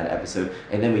happen in that episode,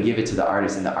 and then we give it to the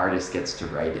artist, and the artist gets to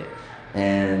write it.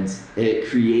 And it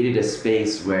created a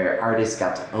space where artists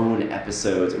got to own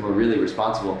episodes and were really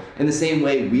responsible. In the same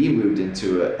way we moved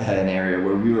into an area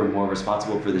where we were more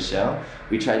responsible for the show,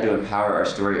 we tried to empower our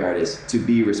story artists to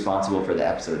be responsible for the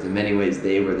episodes. In many ways,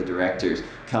 they were the directors,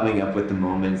 coming up with the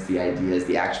moments, the ideas,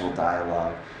 the actual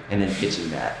dialogue, and then pitching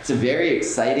that. It's a very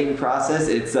exciting process.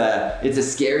 It's a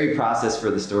scary process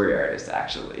for the story artist,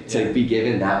 actually. To be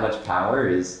given that much power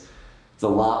it's a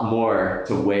lot more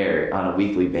to wear on a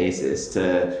weekly basis,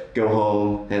 to go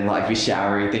home and like be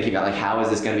showering, thinking about like, how is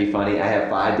this going to be funny? I have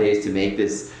 5 days to make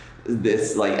this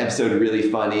like episode really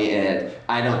funny, and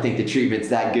I don't think the treatment's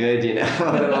that good, and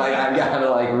like I've got to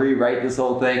like rewrite this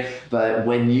whole thing. But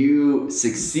when you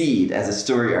succeed as a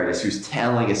story artist who's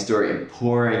telling a story and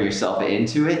pouring yourself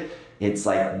into it, it's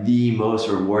like the most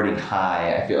rewarding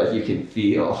high I feel like you can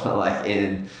feel like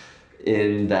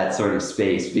in that sort of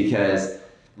space, because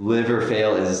Live or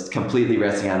Fail is completely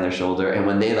resting on their shoulder, and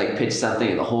when they like pitch something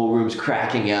and the whole room's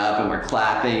cracking up and we're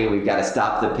clapping and we've got to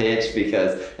stop the pitch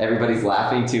because everybody's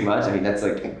laughing too much, I mean, that's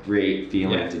like a great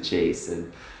feeling to chase.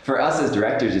 And for us as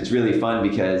directors, it's really fun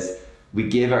because we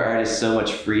give our artists so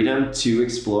much freedom to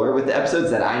explore with the episodes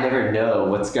that I never know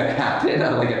what's going to happen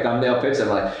on like a thumbnail pitch. I'm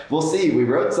like, we'll see, we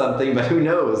wrote something, but who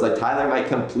knows? Like Tyler might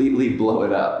completely blow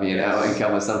it up, and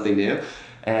come with something new.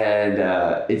 And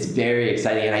it's very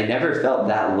exciting, and I never felt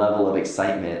that level of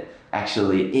excitement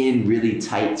actually in really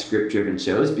tight script-driven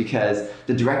shows, because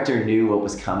the director knew what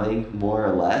was coming more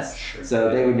or less. Sure.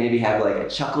 So they would maybe have like a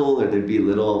chuckle, or there'd be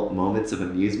little moments of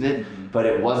amusement, but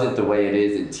it wasn't the way it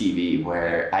is in TV,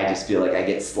 where I just feel like I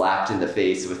get slapped in the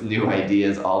face with new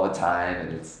ideas all the time,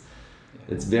 and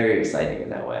it's very exciting in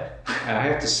that way. I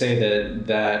have to say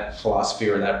that philosophy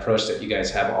or that approach that you guys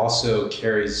have also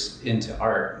carries into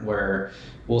art, where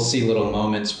we'll see little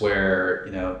moments where,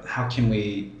 how can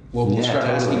we'll start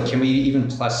asking, can we even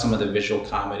plus some of the visual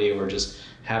comedy, or just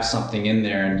have something in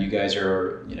there? And you guys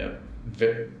are,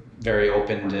 very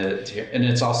open to and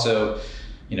it's also,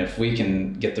 if we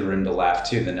can get the room to laugh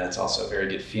too, then that's also a very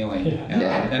good feeling.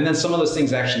 And then some of those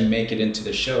things actually make it into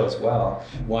the show as well.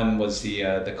 One was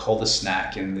the coldest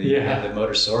snack in the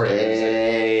Motorsauri.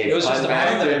 Hey, it was just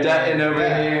Master Dutton over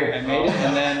here. I made it,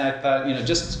 and then I thought,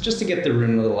 just to get the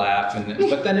room to laugh,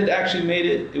 but then it actually made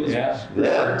it. It was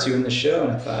referred to in the show,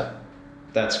 and I thought,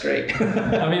 that's great.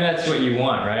 I mean, that's what you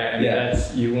want, right? I mean,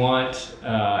 Yeah. you want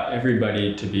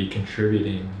everybody to be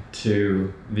contributing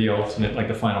to the ultimate, like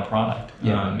the final product,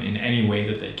 in any way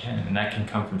that they can. And that can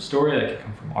come from story, that can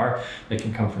come from art, that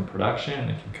can come from production,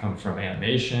 that can come from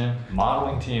animation,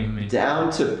 modeling team. I mean, Down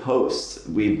to post,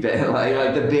 we've been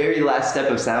like the very last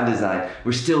step of sound design.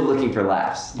 We're still looking for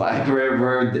laughs. Like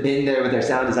we're in there with our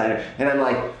sound designer, and I'm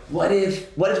like, what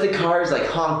if the car's like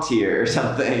honked here or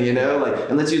something, you know? Like,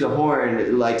 and let's use a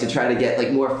horn, like to try to get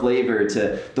like more flavor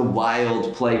to the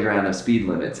wild playground of speed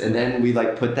limits. And then we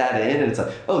like put that in, and it's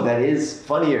like, oh, that is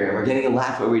funnier, and we're getting a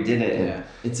laugh where we did it. And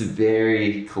it's a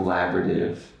very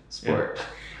collaborative sport.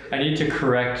 I need to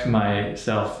correct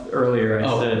myself. Earlier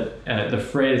I said the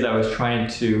phrase I was trying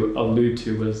to allude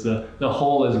to was the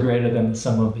whole is greater than the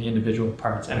sum of the individual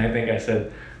parts. And I think I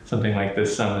said something like the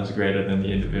sum is greater than the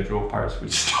individual parts,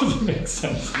 which doesn't make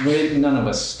sense. None of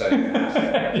us studied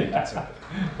that.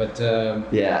 But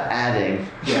adding.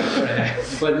 Yeah,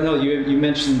 right. But no, you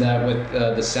mentioned that with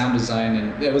the sound design,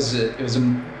 and it was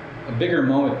a bigger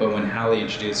moment, but when Hallie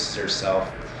introduces herself.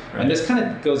 Right. And this kind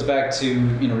of goes back to,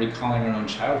 recalling our own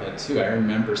childhood too. I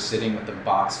remember sitting with the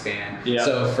box fan. Yeah.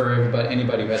 So for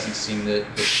anybody who hasn't seen the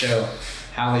show,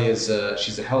 Hallie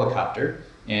she's a helicopter,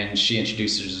 and she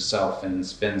introduces herself and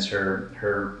spins her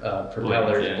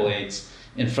propeller blades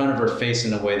in front of her face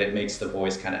in a way that makes the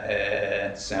voice kind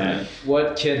of sound. Yeah.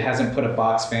 What kid hasn't put a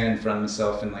box fan in front of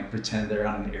themselves and like pretend they're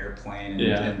on an airplane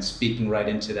and speaking right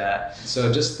into that?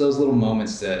 So just those little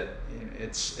moments that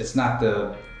it's not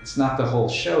the whole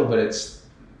show, but it's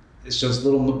just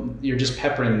little. You're just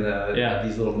peppering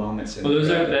these little moments. Well,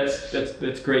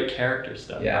 that's great character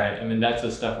stuff, right? I mean, that's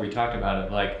the stuff we talked about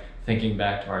of like thinking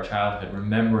back to our childhood,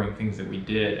 remembering things that we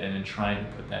did, and then trying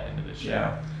to put that into the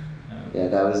show. Yeah,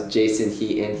 that was Jason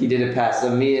Heaton. He did a pass.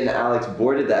 So me and Alex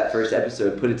boarded that first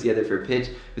episode, put it together for a pitch.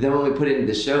 But then when we put it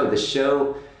into the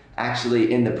show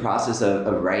actually in the process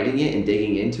of writing it and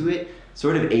digging into it,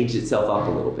 sort of aged itself up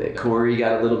a little bit. Corey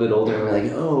got a little bit older, and we're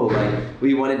like,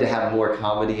 we wanted to have more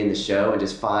comedy in the show and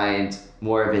just find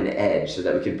more of an edge so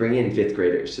that we could bring in fifth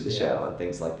graders to the show and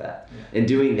things like that. Yeah. And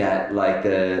doing that, like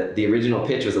the original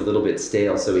pitch was a little bit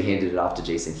stale, so we handed it off to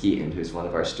Jason Heaton, who's one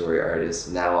of our story artists,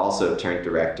 now also turned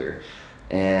director.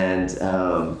 And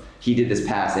he did this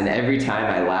pass, and every time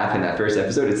I laugh in that first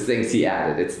episode, it's things he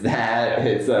added. It's that,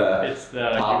 it's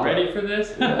you ready for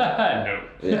this? No.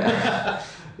 Yeah.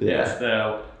 Yeah.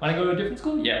 So, want to go to a different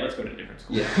school? Yeah, let's go to a different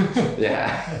school.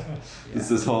 Yeah. It's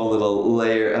this whole little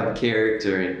layer of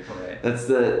character, and that's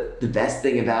the best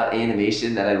thing about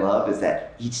animation that I love is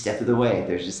that each step of the way,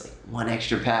 there's just like one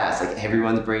extra pass. Like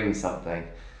everyone's bringing something,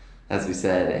 as we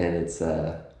said, and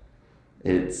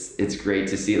it's great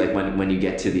to see like when you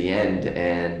get to the end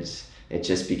and it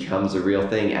just becomes a real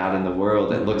thing out in the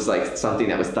world. It looks like something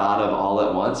that was thought of all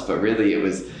at once, but really it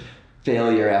was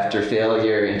failure after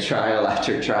failure and trial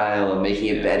after trial and making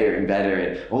it better and better,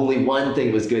 and only one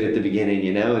thing was good at the beginning,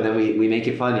 and then we make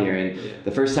it funnier. And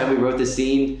the first time we wrote the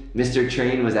scene, Mr.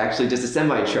 Train was actually just a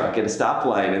semi-truck at a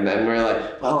stoplight, and then we're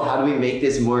like, well, how do we make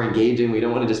this more engaging? We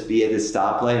don't want to just be at this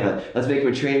stoplight, but let's make him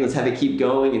a train, let's have it keep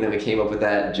going. And then we came up with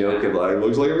that joke of like,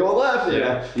 looks like we're going left.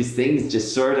 Yeah. These things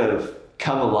just sort of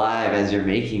come alive as you're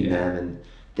making them, and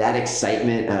that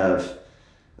excitement of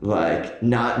like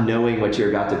not knowing what you're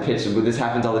about to pitch. This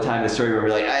happens all the time in the story where we're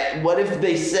like, what if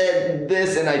they said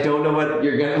this and I don't know what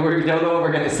we don't know what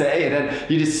we're gonna say, and then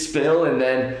you just spill. And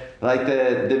then like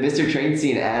the Mr. Train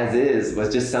scene as is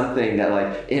was just something that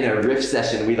like in a riff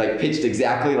session we like pitched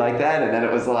exactly like that, and then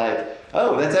it was like,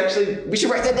 oh, that's actually, we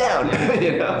should write that down.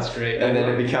 That's great. And then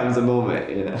it becomes a moment,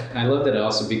 And I love that it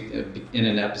also in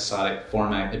an episodic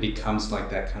format, it becomes like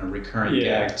that kind of recurring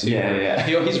gag too. Yeah.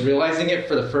 He's realizing it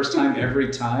for the first time every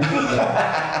time.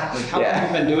 Like how long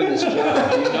have you been doing this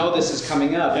job? You know this is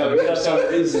coming up. Yeah, for some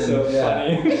reason. So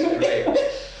funny. Great.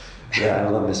 Yeah, I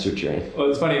love Mr. Train. Well,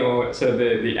 it's funny. So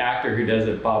the actor who does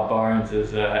it, Bob Barnes,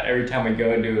 is every time we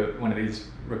go into one of these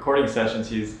recording sessions,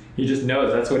 he just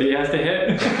knows that's what he has to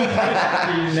hit.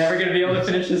 He's never going to be able to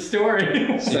finish his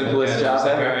story. Simplest job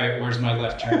ever. All right, where's my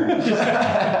left turn?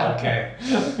 Okay.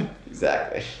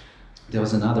 Exactly. There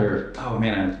was another, oh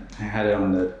man, I had it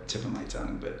on the tip of my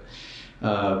tongue, but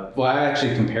I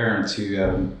actually compare him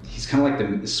to, he's kind of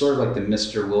like sort of like the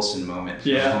Mr. Wilson moment.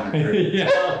 Yeah.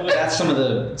 That's some of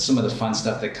the fun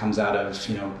stuff that comes out of,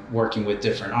 working with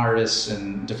different artists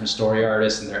and different story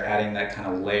artists, and they're adding that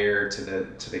kind of layer to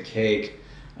the cake.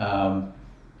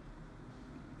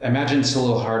 I imagine it's a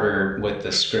little harder with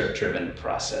the script-driven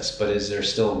process, but is there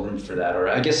still room for that? Or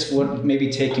I guess what maybe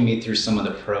taking me through some of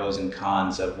the pros and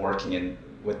cons of working in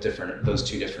with those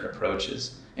two different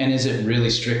approaches? And is it really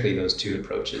strictly those two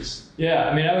approaches? Yeah,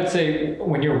 I mean, I would say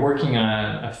when you're working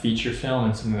on a feature film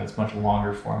and something that's much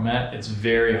longer format, it's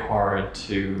very hard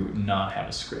to not have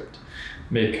a script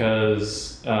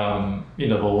because, the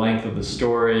length of the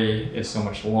story is so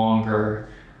much longer.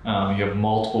 You have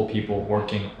multiple people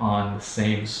working on the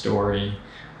same story.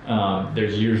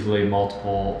 There's usually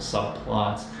multiple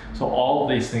subplots. So all of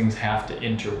these things have to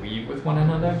interweave with one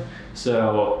another.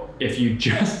 So if you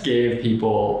just gave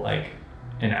people like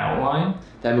an outline,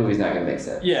 that movie's not going to make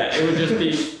sense. Yeah, it would just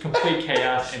be complete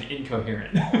chaos and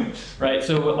incoherent, right?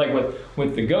 So like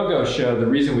with the Go-Go show, the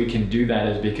reason we can do that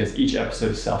is because each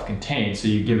episode is self-contained. So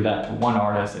you give that to one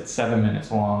artist, it's 7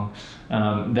 minutes long.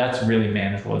 That's really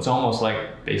manageable. It's almost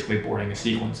like basically boarding a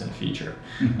sequence in a feature.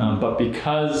 But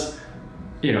because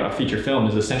a feature film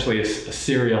is essentially a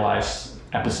serialized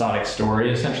episodic story,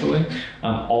 essentially,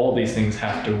 all these things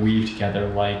have to weave together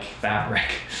like fabric.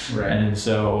 Right. And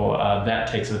so that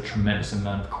takes a tremendous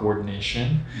amount of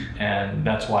coordination, and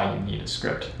that's why you need a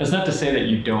script. That's not to say that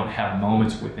you don't have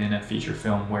moments within a feature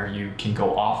film where you can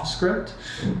go off a script,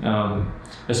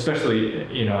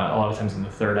 especially a lot of times in the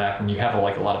third act when you have a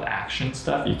lot of action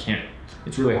stuff.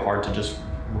 It's really hard to just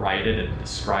write it and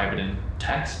describe it in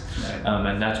text. Right.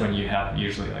 And that's when you have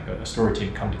usually like a story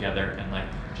team come together and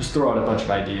just throw out a bunch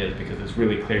of ideas because it's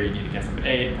really clear you need to get from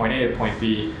point A to point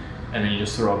B, and then you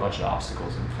just throw a bunch of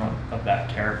obstacles in front of that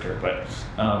character. But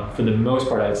for the most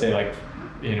part, I'd say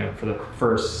for the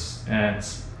first and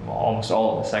almost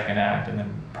all of the second act, and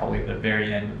then probably the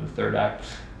very end of the third act,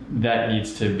 that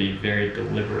needs to be very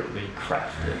deliberately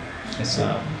crafted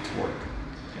to work.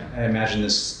 I imagine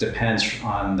this depends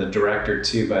on the director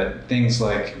too, but things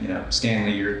like,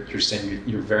 Stanley, you're saying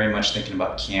you're very much thinking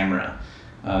about camera.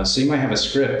 So you might have a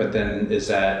script, but then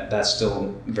that's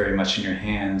still very much in your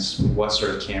hands, what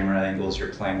sort of camera angles you're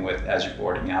playing with as you're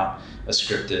boarding out a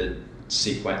scripted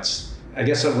sequence. I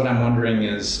guess what I'm wondering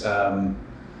is,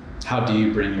 how do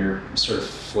you bring your sort of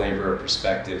flavor or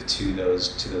perspective to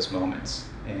those moments?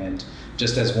 And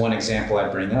just as one example I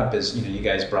bring up is, you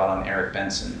guys brought on Eric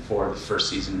Benson for the first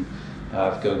season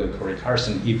of Go-Go Corey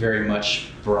Carson. He very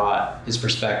much brought his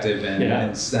perspective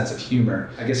and sense of humor.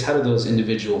 I guess how do those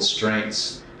individual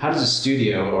strengths, how does a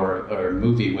studio or a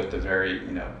movie with a very,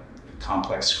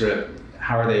 complex script,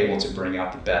 how are they able to bring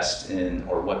out the best in,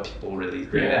 or what people really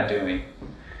great at doing?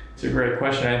 It's a great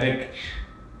question. I think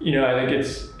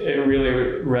it really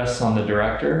rests on the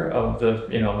director of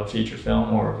the feature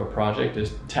film or of a project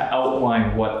is to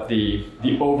outline what the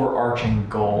overarching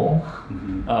goal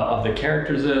of the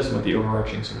characters is, what the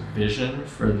overarching sort of vision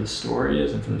for the story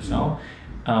is and for the film,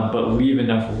 but leave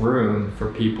enough room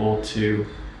for people to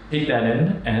take that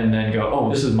in and then go, oh,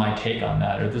 this is my take on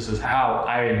that, or this is how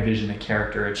I envision a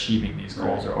character achieving these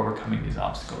goals or overcoming these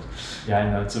obstacles. Yeah,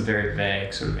 I know it's a very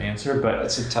vague sort of answer, but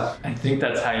it's a tough. I think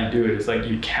that's how you do it. It's like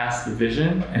you cast the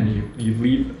vision and you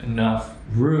leave enough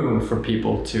room for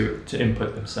people to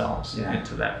input themselves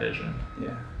into that vision.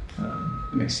 Yeah,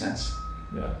 that makes sense.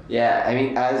 Yeah, I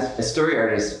mean, as a story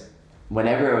artist,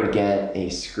 whenever I would get a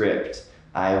script,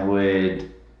 I would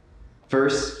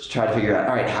first try to figure out,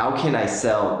 all right, how can I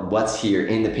sell what's here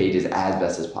in the pages as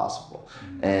best as possible?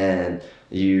 And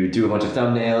you do a bunch of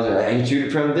thumbnails, or I can shoot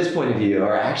it from this point of view,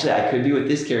 or actually I could be with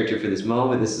this character for this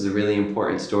moment, this is a really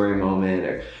important story moment,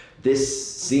 or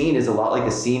this scene is a lot like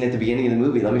the scene at the beginning of the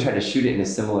movie, let me try to shoot it in a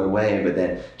similar way, but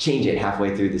then change it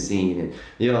halfway through the scene. And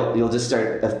you'll just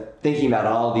start thinking about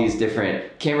all these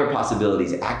different camera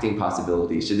possibilities, acting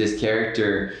possibilities.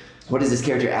 What is this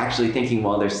character actually thinking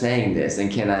while they're saying this?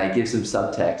 And can I give some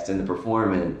subtext in the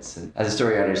performance? And as a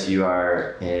story artist, you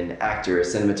are an actor, a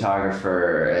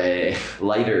cinematographer, a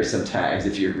lighter sometimes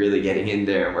if you're really getting in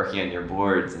there and working on your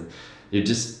boards. And you're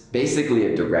just basically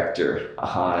a director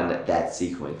on that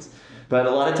sequence. But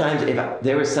a lot of times, if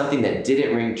there was something that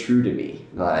didn't ring true to me,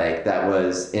 like that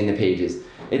was in the pages,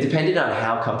 it depended on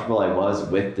how comfortable I was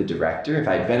with the director. If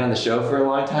I'd been on the show for a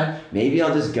long time, maybe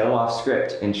I'll just go off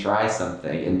script and try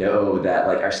something and know that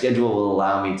our schedule will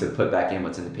allow me to put back in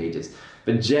what's in the pages.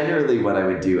 But generally what I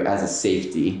would do as a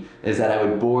safety is that I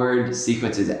would board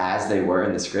sequences as they were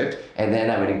in the script, and then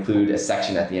I would include a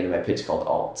section at the end of my pitch called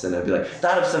alts, and I'd be like,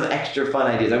 thought of some extra fun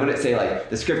ideas. I wouldn't say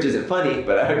the script isn't funny,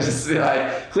 but I would just be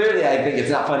like, clearly I think it's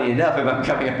not funny enough if I'm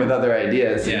coming up with other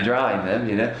ideas and drawing them,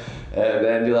 And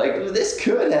then be like, well, this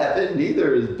could happen,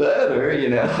 neither is better,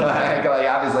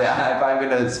 obviously, if I'm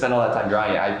going to spend all that time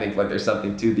drawing it, I think there's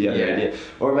something to the other idea.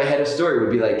 Or my head of story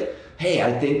would be like, hey,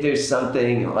 I think there's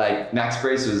something, Max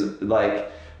Brace was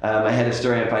I had a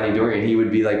story on Finding Dory, and he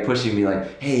would be like pushing me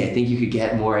like, hey, I think you could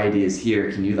get more ideas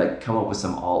here. Can you like come up with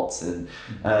some alts? And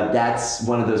that's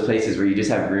one of those places where you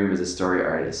just have room as a story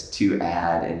artist to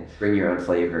add and bring your own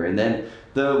flavor. And then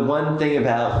the one thing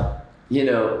about, you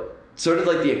know, sort of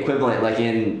like the equivalent, like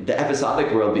in the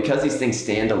episodic world, because these things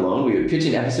stand alone, we would pitch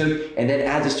an episode, and then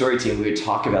as a story team, we would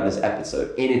talk about this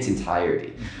episode in its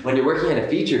entirety. When you're working on a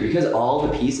feature, because all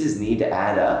the pieces need to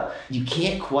add up, you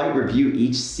can't quite review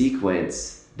each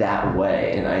sequence that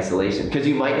way in isolation, because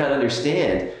you might not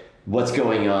understand what's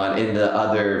going on in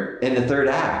the third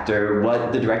act, or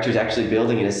what the director's actually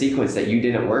building in a sequence that you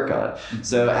didn't work on.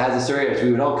 So as a story artist,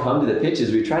 we would all come to the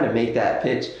pitches, we try to make that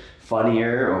pitch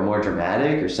funnier or more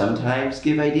dramatic, or sometimes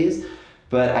give ideas.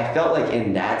 But I felt like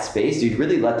in that space, you'd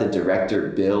really let the director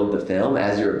build the film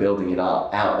as you were building it all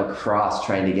out across,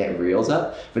 trying to get reels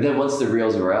up. But then once the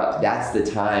reels were up, that's the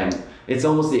time. It's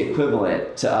almost the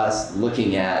equivalent to us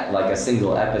looking at like a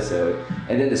single episode,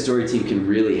 and then the story team can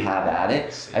really have at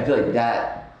it. I feel like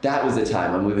that was the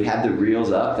time when we would have the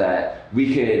reels up, that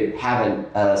we could have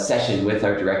a session with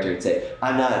our director and say,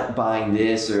 I'm not buying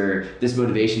this, or this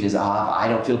motivation is off, I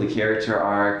don't feel the character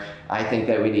arc, I think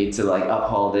that we need to like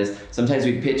uphaul this. Sometimes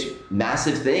we'd pitch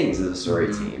massive things as a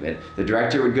story team, and the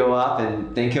director would go up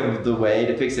and think of the way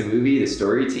to fix a movie, the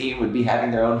story team would be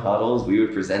having their own huddles, we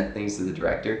would present things to the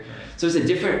director. So it's a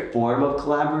different form of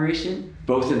collaboration.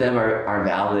 Both of them are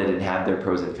valid and have their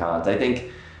pros and cons. I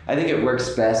think it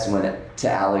works best when, to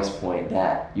Alex's point,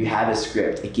 that you have a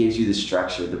script, it gives you the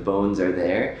structure, the bones are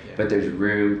there, but there's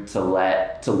room to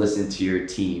listen to your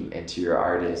team and to your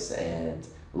artists and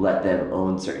let them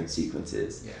own certain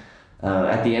sequences.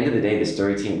 At the end of the day, the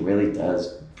story team really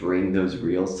does bring those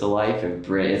reels to life, and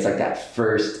it's like that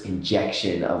first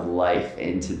injection of life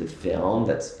into the film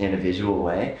that's in a visual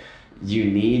way. You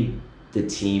need the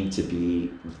team to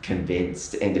be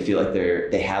convinced and to feel like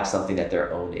they have something that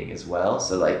they're owning as well.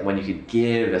 So like when you could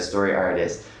give a story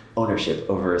artist ownership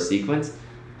over a sequence,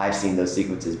 I've seen those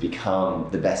sequences become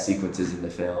the best sequences in the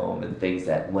film, and things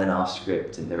that went off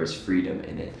script and there was freedom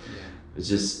in it. It was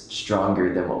just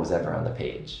stronger than what was ever on the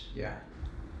page. Yeah,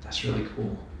 that's really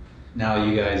cool. Now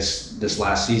you guys, this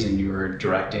last season, you were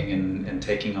directing and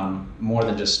taking on more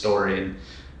than just story, and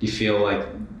do you feel like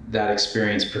that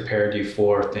experience prepared you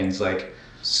for things like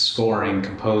scoring,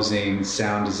 composing,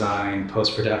 sound design,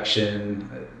 post-production,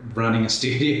 running a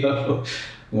studio?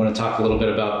 I want to talk a little bit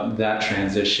about that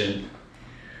transition.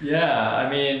 Yeah, I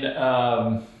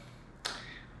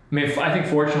think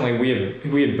fortunately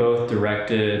we had both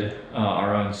directed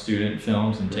our own student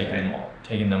films and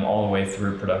taken them all the way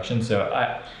through production. So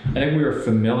I think we were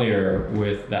familiar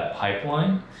with that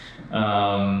pipeline.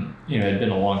 It had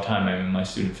been a long time. I mean, my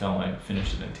student film, I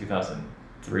finished it in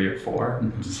 2003 or 4,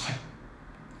 which is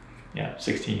like,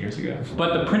 16 years ago.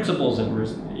 But the principles have,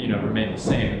 remained the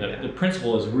same. And the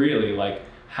principle is really like,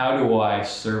 how do I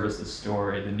service the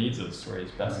story, the needs of the story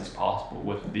as best as possible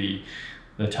with the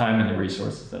time and the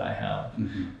resources that I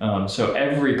have. So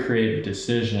every creative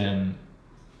decision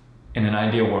in an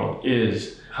ideal world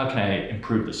is, how can I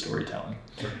improve the storytelling?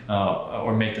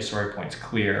 Or make the story points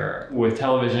clear. With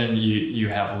television, you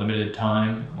have limited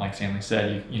time. Like Stanley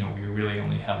said, you really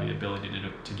only have the ability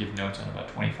to give notes on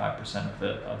about 25% of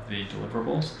the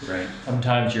deliverables. Right.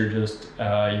 Sometimes you're just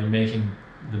you're making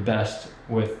the best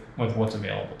with what's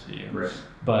available to you. Right.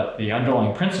 But the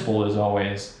underlying principle is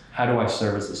always, how do I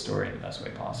service the story in the best way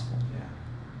possible?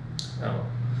 Yeah.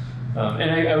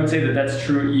 And I would say that that's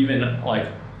true even like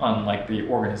on like the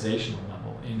organizational level.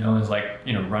 Is like,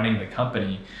 running the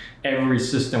company, every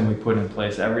system we put in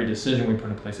place, every decision we put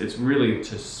in place, it's really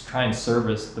to try and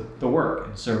service the work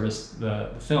and service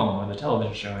the film or the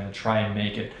television show, and to try and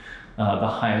make it the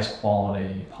highest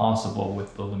quality possible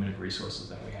with the limited resources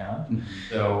that we have.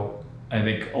 So I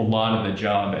think a lot of the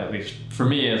job, at least for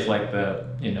me, as like the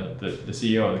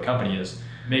CEO of the company, is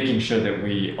making sure that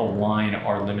we align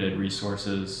our limited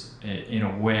resources in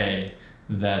a way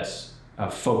that's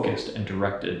focused and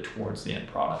directed towards the end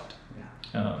product.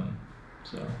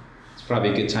 So it's probably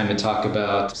a good time to talk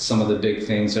about some of the big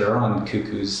things that are on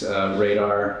Cuckoo's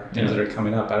radar, things that are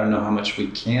coming up. I don't know how much we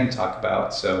can talk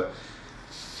about, so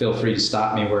feel free to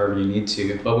stop me wherever you need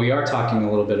to. But we are talking a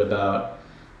little bit about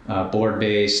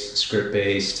board-based,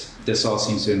 script-based. This all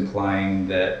seems to implying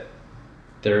that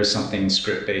there is something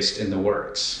script-based in the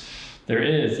works. There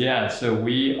is, yeah. So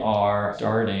we are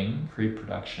starting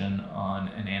pre-production on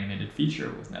an animated feature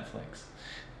with Netflix.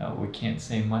 We can't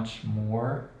say much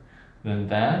more than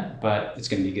that, but it's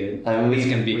going to be good.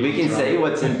 We can say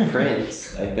what's in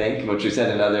print, I think, which we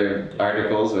said in other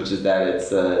articles, which is that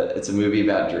it's a movie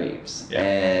about dreams,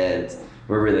 and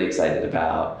we're really excited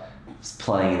about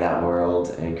playing in that world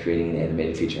and creating an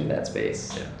animated feature in that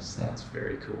space. Yeah. So That's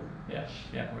very cool. Yeah,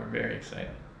 we're very excited.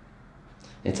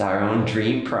 it's our own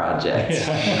dream project.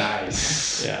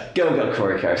 Nice. Yeah. Go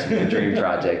Corey Carson, your dream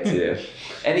project too.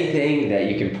 Anything that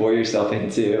you can pour yourself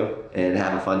into and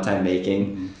have a fun time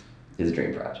making is a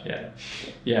dream project.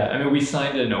 Yeah. I mean, we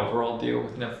signed an overall deal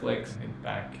with Netflix, I think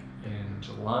back in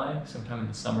July, sometime in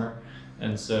the summer.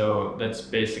 And so that's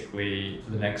basically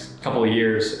for the next couple of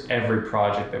years, every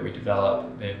project that we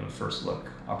develop, they have a first look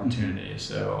opportunity.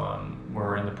 So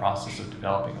we're in the process of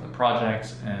developing other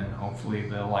projects, and hopefully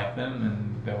they'll like them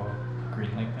and they'll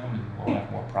greenlight them, and we'll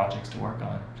have more projects to work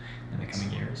on in the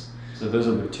coming years. So those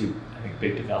are the two, I think,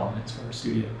 big developments for our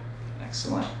studio.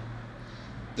 Excellent.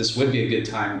 This would be a good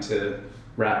time to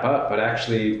wrap up, but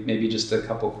actually maybe just a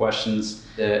couple questions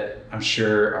that I'm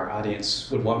sure our audience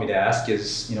would want me to ask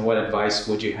is, what advice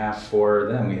would you have for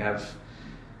them? We have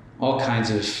all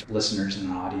kinds of listeners in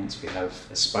our audience. We have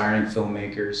aspiring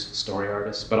filmmakers, story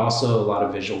artists, but also a lot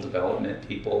of visual development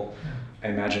people. I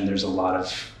imagine there's a lot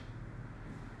of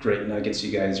great nuggets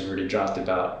you guys have already dropped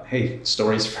about, hey,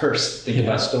 stories first, think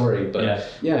about story. But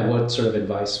what sort of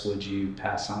advice would you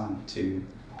pass on to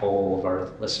all of our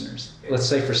listeners? Let's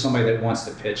say for somebody that wants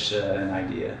to pitch an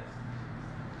idea.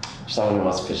 Someone who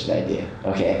wants to pitch an idea.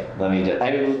 Okay,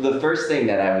 the first thing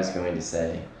that I was going to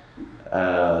say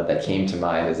that came to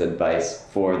mind as advice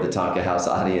for the Tonka House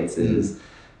audience is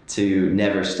to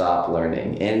never stop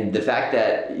learning. And the fact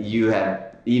that you have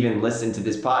even listened to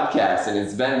this podcast and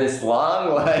it's been this long,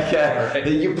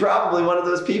 you're probably one of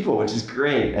those people, which is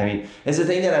great. I mean, it's the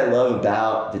thing that I love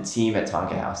about the team at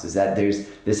Tonka House is that there's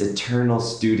this eternal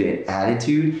student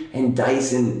attitude, and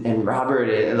Dyson and Robert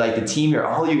and the team here,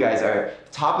 all you guys are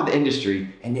top of the industry,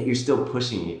 and yet you're still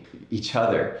pushing each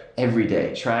other every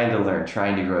day, trying to learn,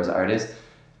 trying to grow as artists.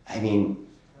 I mean,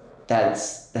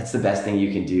 that's the best thing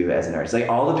you can do as an artist.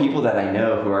 All the people that I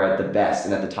know who are at the best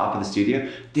and at the top of the studio,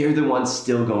 they're the ones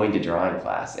still going to drawing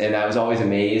class. And I was always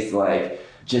amazed,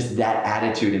 just that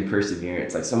attitude and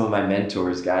perseverance. Some of my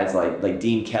mentors, guys like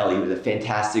Dean Kelly, who's a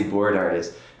fantastic board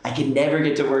artist. I could never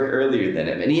get to work earlier than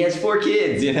him. And he has 4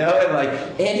 kids,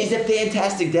 and he's a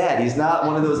fantastic dad. He's not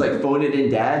one of those phone it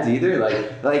in dads either.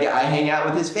 I hang out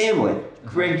with his family.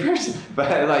 Great person.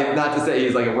 But not to say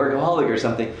he's a workaholic or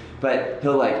something, but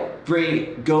he'll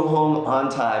go home on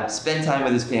time, spend time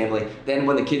with his family. Then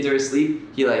when the kids are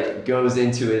asleep, he goes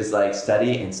into his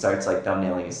study and starts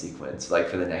thumbnailing a sequence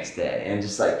for the next day. And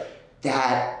just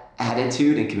that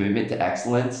attitude and commitment to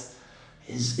excellence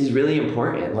is really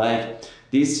important.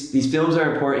 These films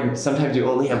are important. Sometimes you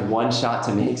only have one shot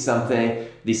to make something.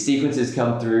 These sequences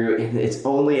come through, and it's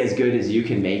only as good as you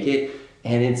can make it.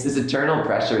 And it's this eternal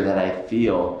pressure that I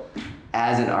feel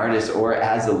as an artist or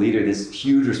as a leader, this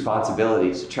huge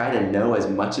responsibility to try to know as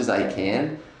much as I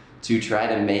can to try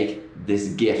to make this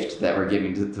gift that we're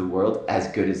giving to the world as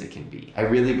good as it can be. I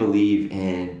really believe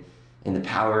in the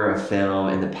power of film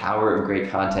and the power of great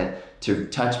content to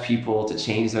touch people, to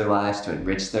change their lives, to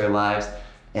enrich their lives.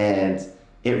 And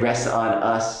it rests on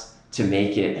us to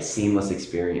make it a seamless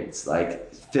experience.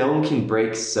 Film can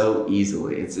break so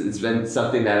easily. It's been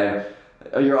something that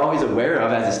you're always aware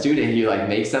of as a student. You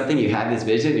make something, you have this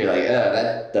vision, you're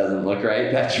that doesn't look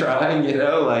right, that drawing,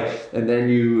 and then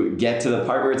you get to the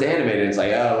part where it's animated, it's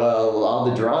all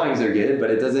the drawings are good,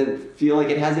 but it doesn't feel like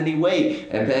it has any weight,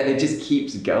 and then it just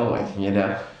keeps going,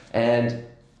 and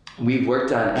we've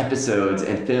worked on episodes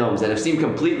and films that have seemed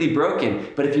completely broken,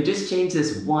 but if you just change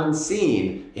this one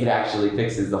scene, it actually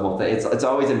fixes the whole thing. It's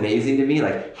always amazing to me,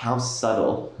 how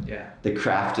subtle the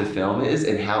craft of film is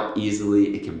and how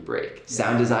easily it can break.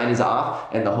 Sound design is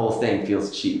off and the whole thing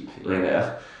feels cheap,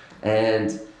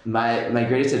 And my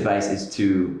greatest advice is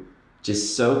to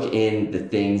just soak in the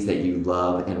things that you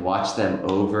love and watch them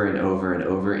over and over and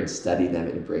over and study them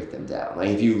and break them down.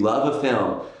 If you love a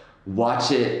film,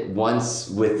 watch it once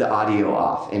with the audio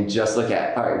off and just look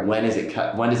at, all right, when is it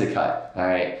cut? When does it cut? All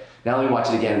right, now let me watch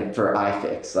it again for eye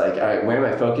fix. All right, where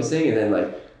am I focusing? And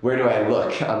then where do I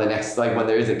look on the next, when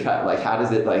there is a cut? How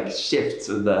does it shift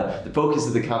to the focus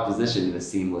of the composition in a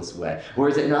seamless way? Or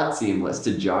is it not seamless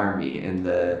to jar me in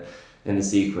the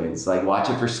sequence? Watch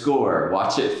it for score,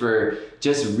 watch it for,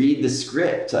 just read the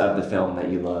script of the film that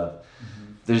you love.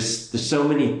 There's so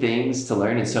many things to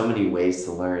learn and so many ways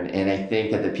to learn. And I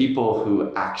think that the people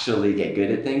who actually get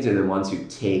good at things are the ones who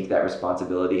take that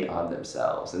responsibility on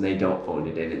themselves, and they don't phone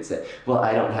it in and say, well,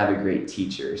 I don't have a great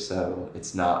teacher, so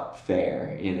it's not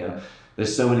fair.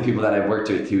 There's so many people that I've worked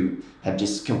with who have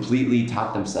just completely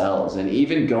taught themselves, and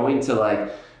even going to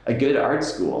a good art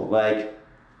school.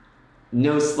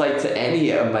 no slight to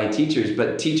any of my teachers,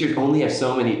 but teachers only have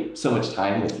so much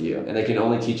time with you, and they can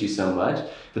only teach you so much.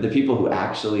 But the people who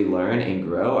actually learn and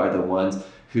grow are the ones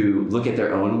who look at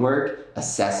their own work,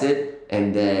 assess it,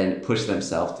 and then push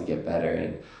themselves to get better.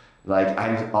 And like,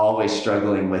 I'm always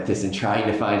struggling with this and trying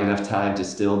to find enough time to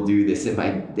still do this in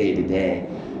my day-to-day.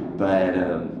 But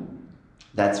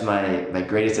that's my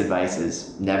greatest advice,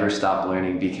 is never stop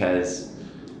learning, because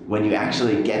when you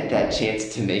actually get that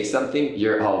chance to make something,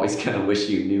 you're always going to wish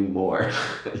you knew more.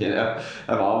 You know,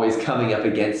 I'm always coming up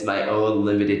against my own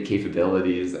limited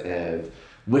capabilities and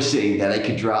wishing that I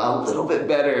could draw a little bit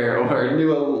better or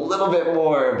knew a little bit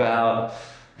more about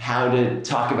how to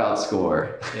talk about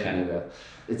score. Yeah. You know,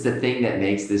 it's the thing that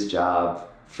makes this job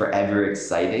forever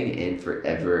exciting and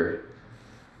forever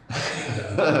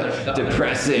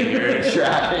depressing or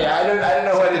trapping. I don't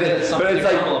know what it is, but it's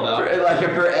like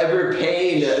a forever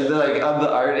pain of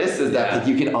the artist, is that like,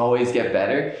 you can always get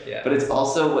better. Yeah. But it's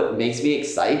also what makes me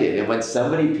excited. And when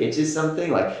somebody pitches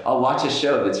something, like I'll watch a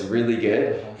show that's really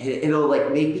good, and it'll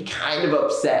like make me kind of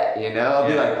upset, you know? I'll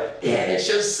be like, yeah, that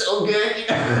show's so good, you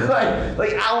know?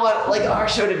 like I want like our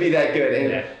show to be that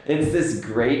good. And it's this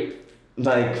great,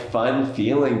 like, fun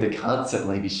feeling to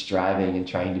constantly be striving and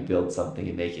trying to build something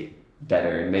and make it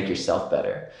better and make yourself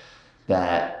better.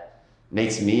 That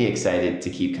makes me excited to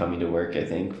keep coming to work, I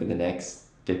think, for the next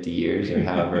 50 years or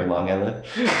however long I live.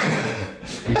 We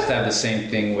used to have the same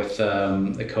thing with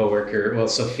a coworker, well,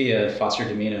 Sophia Foster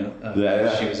Domino.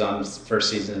 She was on the first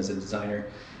season as a designer.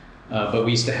 But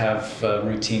we used to have a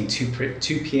routine 2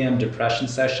 p.m. depression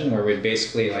session where we'd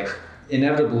basically, like,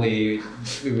 inevitably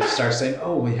we would start saying,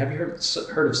 oh, have you heard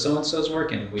of so-and-so's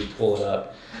work? And we'd pull it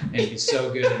up, and it'd be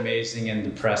so good, amazing, and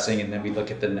depressing. And then we look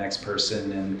at the next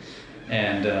person,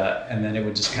 and then it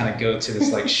would just kind of go to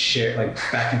this like share, like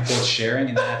back and forth sharing.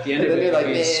 And then at the end of it, like,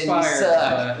 we'd be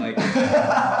inspired. Like,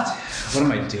 what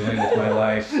am I doing with my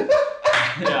life?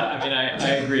 Yeah, I mean,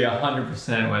 I agree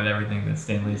 100% with everything that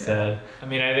Stanley said. I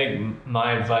mean, I think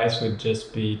my advice would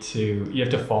just be you have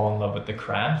to fall in love with the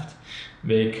craft,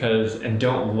 and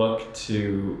don't look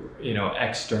to,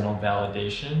 external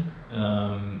validation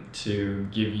to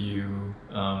give you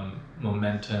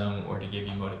momentum or to give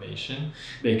you motivation,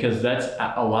 because that's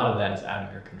a lot of that is out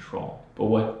of your control. But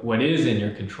what is in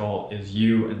your control is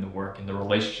you and the work and the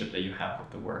relationship that you have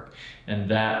with the work, and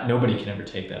that nobody can ever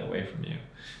take that away from you.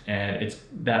 And it's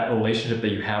that relationship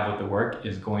that you have with the work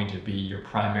is going to be your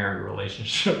primary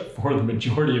relationship for the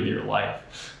majority of your life.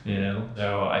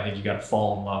 So I think you got to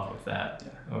fall in love with that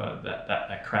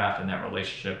craft and that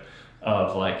relationship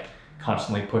of like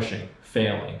constantly pushing,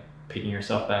 failing, picking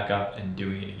yourself back up and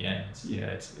doing it again. It's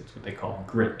what they call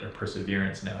grit or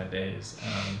perseverance nowadays.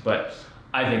 But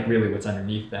I think really what's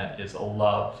underneath that is a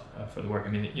love for the work. I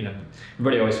mean,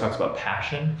 everybody always talks about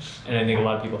passion, and I think a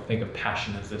lot of people think of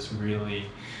passion as this really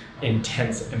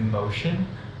intense emotion,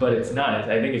 but it's not.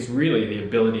 I think it's really the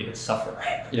ability to suffer.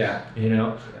 Yeah.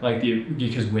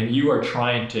 Because when you are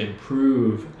trying to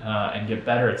improve and get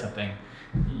better at something,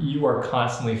 you are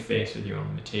constantly faced with your own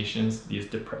limitations, these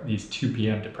 2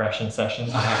 p.m. depression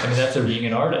sessions. I mean, that's being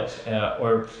an artist,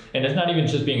 and it's not even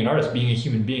just being an artist, being a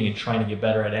human being and trying to get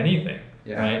better at anything,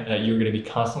 right? You're going to be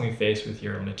constantly faced with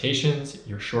your limitations,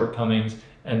 your shortcomings,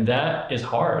 and that is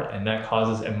hard, and that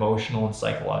causes emotional and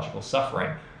psychological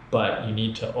suffering. But you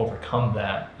need to overcome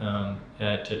that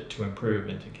to improve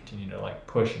and to continue to like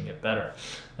push and get better.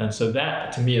 And so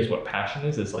that to me is what passion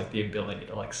is like the ability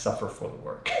to like suffer for the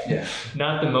work. Yeah.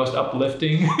 Not the most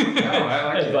uplifting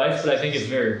advice, but I think it's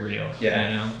very real.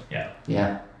 Yeah.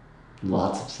 Yeah.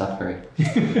 Lots of suffering.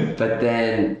 But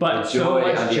then the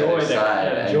joy on the other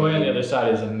side. Joy on the other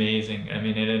side is amazing. I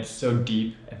mean, it's so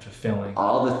deep and fulfilling.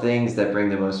 All the things that bring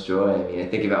the most joy. I mean, I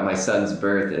think about my son's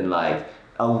birth, and like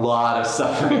a lot of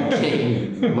suffering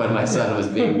came when my son was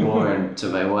being born to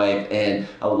my wife, and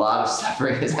a lot of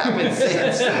suffering has happened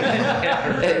since.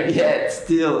 And yet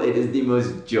still, it is the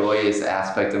most joyous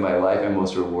aspect of my life and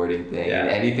most rewarding thing. And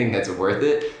anything that's worth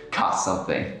it costs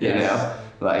something, you know?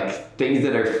 Like, things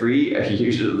that are free are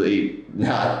usually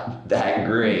not that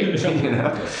great,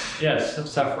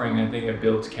 Yes, suffering, I think it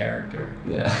builds character.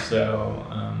 Yeah. So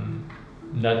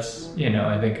that's,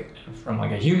 I think from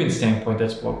like a human standpoint,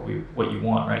 that's what you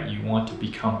want, right? You want to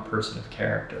become a person of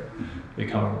character,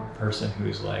 become a person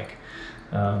who's like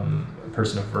a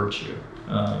person of virtue.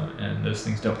 And those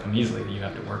things don't come easily. You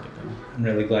have to work at them. I'm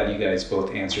really glad you guys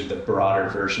both answered the broader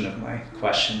version of my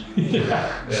question.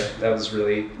 That was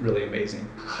really, really amazing.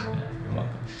 Yeah, you're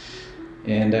welcome.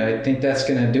 And I think that's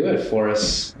going to do it for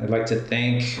us. I'd like to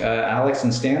thank Alex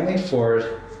and Stanley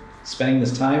for spending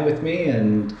this time with me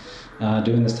and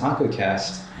doing this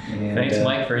TancoCast. And, Thanks,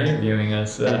 Mike, for interviewing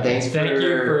us. and thank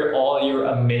you for all your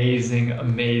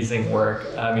amazing work.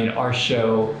 I mean, our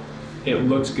show, it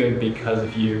looks good because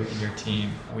of you and your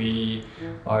team. We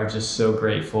are just so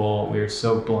grateful. We are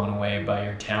so blown away by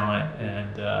your talent,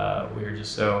 and we are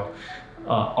just so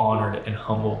honored and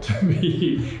humbled to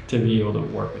be able to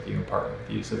work with you and partner with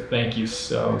you. So thank you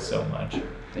so much.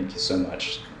 Thank you so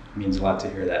much. It means a lot to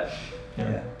hear that.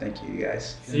 Yeah. Thank you,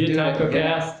 guys. See you, Taco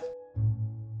Cast.